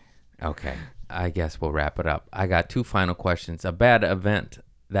 Okay, I guess we'll wrap it up. I got 2 final questions. A bad event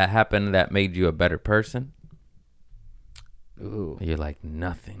that happened that made you a better person? Ooh. You're like,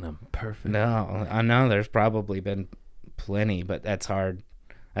 nothing. I'm perfect. No, I know there's probably been plenty, but that's hard.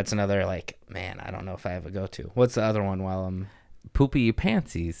 That's another like, man, I don't know if I have a go-to. What's the other one while I'm... Poopy your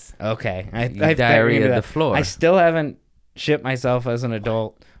pantsies. Okay. You diarrhea the floor. I still haven't shit myself as an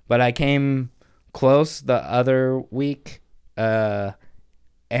adult, but I came close the other week, and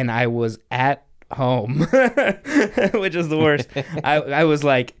I was at home, which is the worst. I was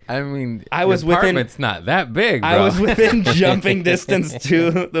like, I mean, I was your within- apartment's not that big, bro. I was within jumping distance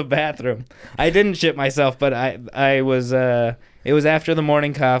to the bathroom. I didn't shit myself, but I was it was after the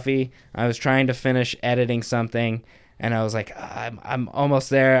morning coffee. I was trying to finish editing something, and I was like, I'm almost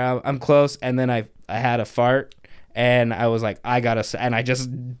there. I'm close, and then I had a fart, and I was like, and I just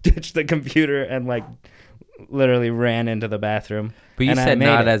ditched the computer and like literally ran into the bathroom. But you and I said made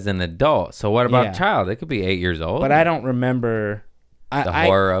not it. as an adult. So what about Yeah. child? It could be 8 years old. But I don't remember The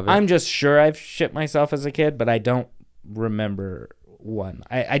horror of it? I'm just sure I've shit myself as a kid, but I don't remember one.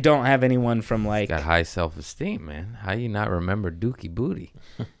 I don't have anyone from like got high self-esteem, man. How you not remember Dookie Booty?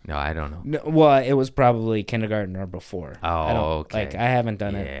 No, I don't know. No, well, it was probably kindergarten or before. I don't, okay. Like I haven't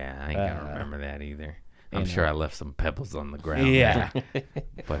done it. Yeah, I ain't gonna remember that either. I'm you sure know. I left some pebbles on the ground. Yeah. there.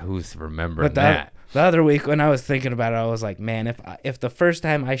 But who's remembering But that? the other week when I was thinking about it, I was like, man, if the first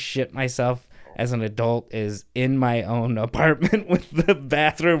time I shit myself as an adult is in my own apartment with the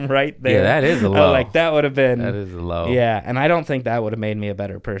bathroom right there. Yeah, that is a I was low. like that would have been. That is a low. Yeah, and I don't think that would have made me a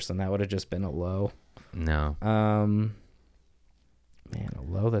better person. That would have just been a low. No. Man, a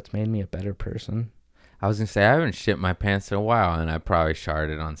low that's made me a better person. I was gonna say I haven't shit my pants in a while, and I probably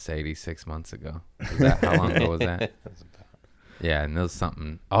sharded on Sadie 6 months ago. Was that, how long ago was that? Yeah, and there was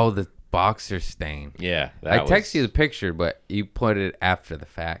something. Oh, the boxer stain. Yeah. I text you the picture, but you put it after the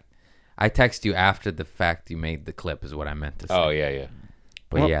fact. I text you after the fact you made the clip is what I meant to say. Oh, yeah.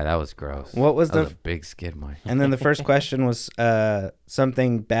 But What- yeah, that was gross. what was that the was a big skid mark? And then the first question was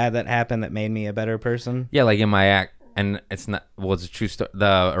something bad that happened that made me a better person. Yeah, like in my act, and it's not. Well, it's a true story.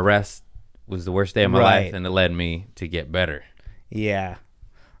 The arrest was the worst day of my Right. life, and it led me to get better. Yeah.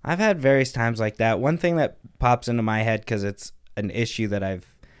 I've had various times like that. One thing that pops into my head because it's an issue that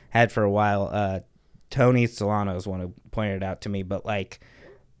I've had for a while, Tony Solano is one who pointed it out to me, but like,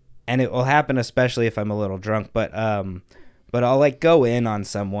 and it will happen especially if I'm a little drunk, but I'll like go in on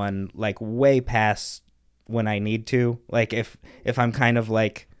someone like way past when I need to. Like if I'm kind of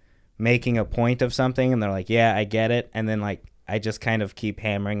like making a point of something and they're like, yeah, I get it. And then like, I just kind of keep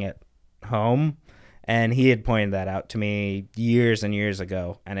hammering it home. And he had pointed that out to me years and years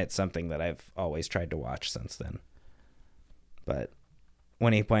ago. And it's something that I've always tried to watch since then. But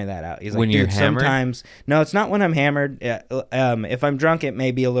when he pointed that out, he's like, When you're dude, hammered? sometimes, no, it's not when I'm hammered. If I'm drunk, it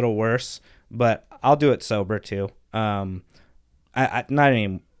may be a little worse, but I'll do it sober too. I not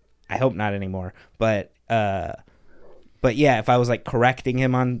any, I hope not anymore. But yeah, if I was like correcting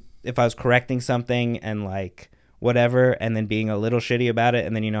him on, if I was correcting something and like whatever, and then being a little shitty about it,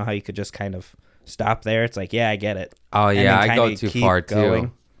 and then you know how you could just kind of stop there. It's like, yeah, I get it. Oh And yeah, then I go kinda too keep far going.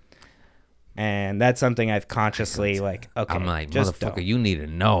 too. And that's something I've consciously like. Okay, I'm like, just motherfucker, don't. you need to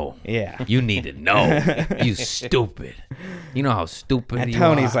know. Yeah. You need to know. You stupid. You know how stupid And you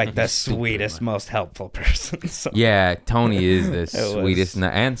Tony's are? like the You stupid, sweetest, man. most helpful person. So. Yeah, Tony is the was- sweetest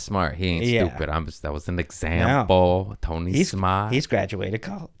and smart. He ain't Yeah. stupid. That was an example. Tony's He's smart. He's graduated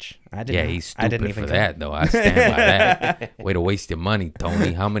college. I didn't. Yeah, he's I stupid didn't even for that though. I stand by that. Way to waste your money,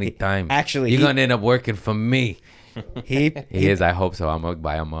 Tony. How many times? Actually, you're he- gonna end up working for me. He He is. I hope so. I'm gonna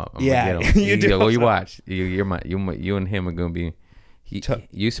buy him up. I'm Yeah, gonna get him. you do Well, you so. watch. You and him are gonna be.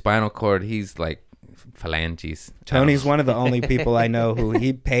 You spinal cord. He's like phalanges. Tony's one of the only people I know who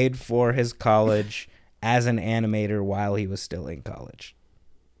he paid for his college as an animator while he was still in college.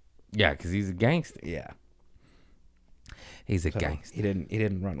 Yeah, because he's a gangster. Yeah, He's a so gangster. he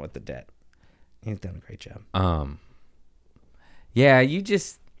didn't run with the debt. He's done a great job. Yeah,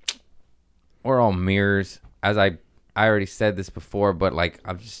 we're all mirrors. As I already said this before, but like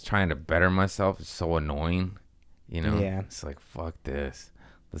I'm just trying to better myself. It's so annoying, you know. Yeah. It's like fuck this.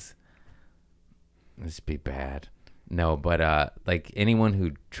 Let's be bad. No, but like anyone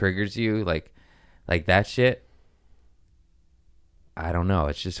who triggers you, like that shit. I don't know.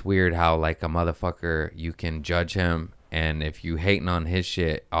 It's just weird how like a motherfucker, you can judge him, and if you hating on his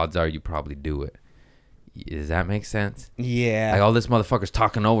shit, odds are you probably do it. Does that make sense? Yeah. Like, all this motherfucker's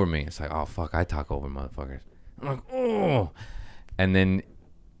talking over me. It's like, oh fuck, I talk over motherfuckers. I'm like, oh, and then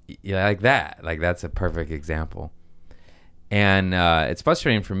yeah, like that. Like that's a perfect example. And it's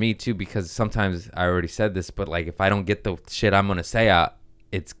frustrating for me too, because sometimes I already said this, but like if I don't get the shit I'm gonna say out,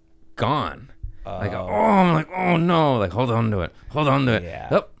 it's gone. Like, oh, I'm like, oh no, like hold on to it. Yeah.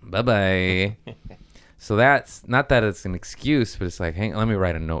 Oh, bye bye. So that's not that it's an excuse, but it's like, hang on, let me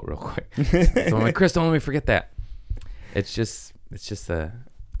write a note real quick. So I'm like, Chris, don't let me forget that. It's just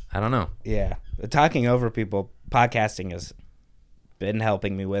I don't know. Yeah. The talking over people, podcasting has been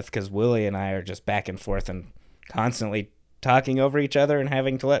helping me with, because Willie and I are just back and forth and constantly talking over each other and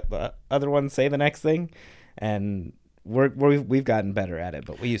having to let the other one say the next thing. And we've gotten better at it,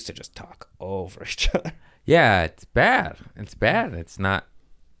 but we used to just talk over each other. Yeah, it's bad. It's not.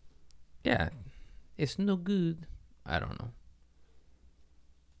 Yeah, it's no good. I don't know.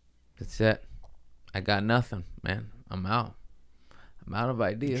 That's it. I got nothing, man. I'm out. I'm out of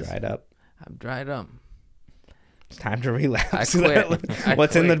ideas. Dried up. I'm dried up. It's time to relapse. I quit.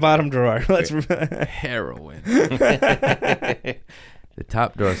 What's in the bottom drawer? Let's. Heroin. The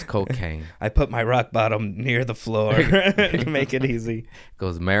top drawer is cocaine. I put my rock bottom near the floor to make it easy.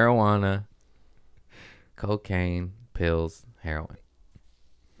 Goes marijuana, cocaine, pills, heroin.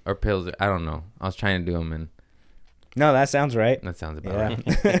 Or pills. I don't know. I was trying to do them, and No, that sounds right. that sounds about Yeah.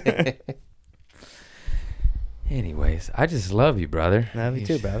 right. Anyways, I just love you, brother. Love you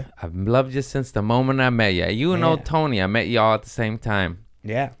too, brother. I've loved you since the moment I met you. You and Yeah. old Tony, I met you all at the same time.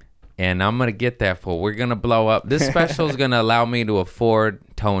 Yeah. And I'm going to get that for. We're going to blow up. This special is going to allow me to afford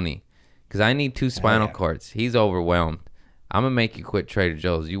Tony, because I need 2 spinal yeah. cords. He's overwhelmed. I'm going to make you quit Trader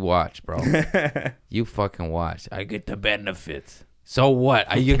Joe's. You watch, bro. You fucking watch. I get the benefits. So what?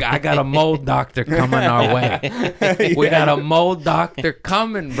 I got a mold doctor coming our way. We got a mold doctor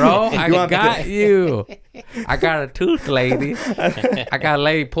coming, bro. I got you. I got a tooth lady. I got a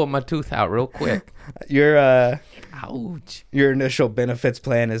lady pull my tooth out real quick. Your Ouch. your initial benefits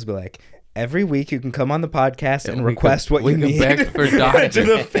plan is be like, every week you can come on the podcast and we request could- what we you could need beg for doctors. to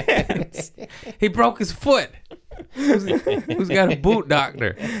the fans. He broke his foot. Who's got a boot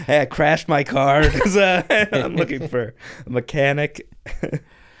doctor? Hey, I crashed my car because I'm looking for a mechanic.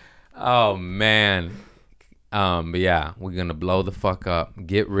 Oh man. But yeah, we're gonna blow the fuck up,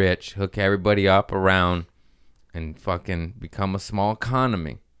 get rich, hook everybody up around, and fucking become a small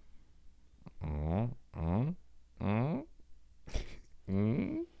economy.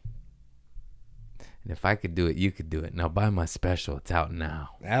 And if I could do it, you could do it. Now buy my special. It's out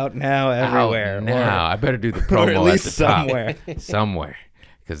now. Out now, everywhere. Out now. I better do the promo or at least at the top. somewhere. Somewhere.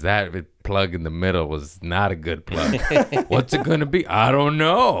 Because that plug in the middle was not a good plug. What's it going to be? I don't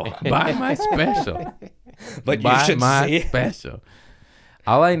know. Buy my special. But you Buy should my see it. special.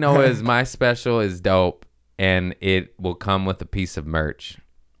 All I know is my special is dope, and it will come with a piece of merch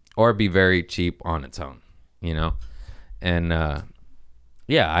or be very cheap on its own, you know? And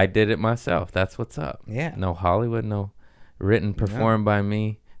yeah, I did it myself. That's what's up. Yeah. No Hollywood, no written, performed by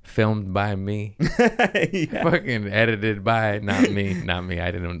me, filmed by me, Yeah. fucking edited by not me.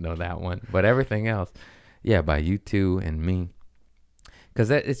 I didn't know that one, but everything else, yeah, by you two and me. Cause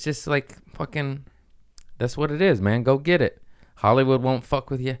it's just like fucking. That's what it is, man. Go get it. Hollywood won't fuck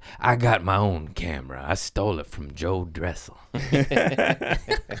with you. I got my own camera. I stole it from Joe Dressel.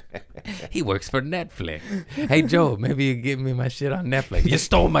 He works for Netflix. Hey, Joe, maybe you give me my shit on Netflix. You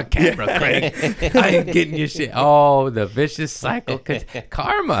stole my camera, Craig. I ain't getting your shit. Oh, the vicious cycle.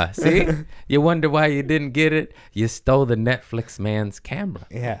 Karma, see? You wonder why you didn't get it? You stole the Netflix man's camera.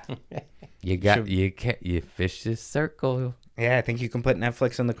 Yeah. You got, you vicious circle. Yeah, I think you can put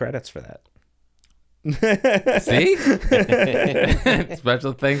Netflix in the credits for that. See?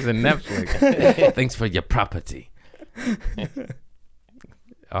 Special thanks to Netflix. Thanks for your property.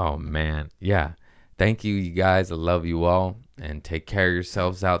 Oh, man. Yeah. Thank you, you guys. I love you all. And take care of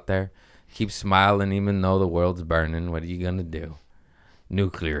yourselves out there. Keep smiling even though the world's burning. What are you going to do?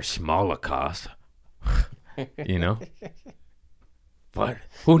 Nuclear Holocaust. You know? What?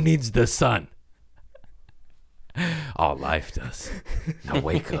 Who needs the sun? All life does. Now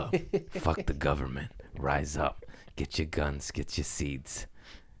wake up. Fuck the government. Rise up. Get your guns. Get your seeds.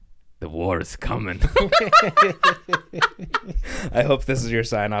 The war is coming. I hope this is your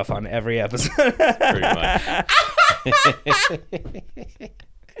sign off on every episode. Pretty much.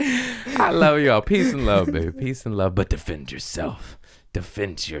 I love y'all. Peace and love, baby. Peace and love. But defend yourself.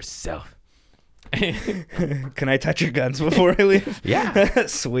 Defend yourself. Can I touch your guns before I leave? Yeah.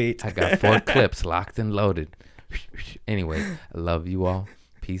 Sweet. I got 4 clips locked and loaded. Anyway, I love you all.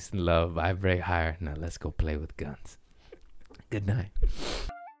 Peace and love. Vibrate higher. Now let's go play with guns. Good night.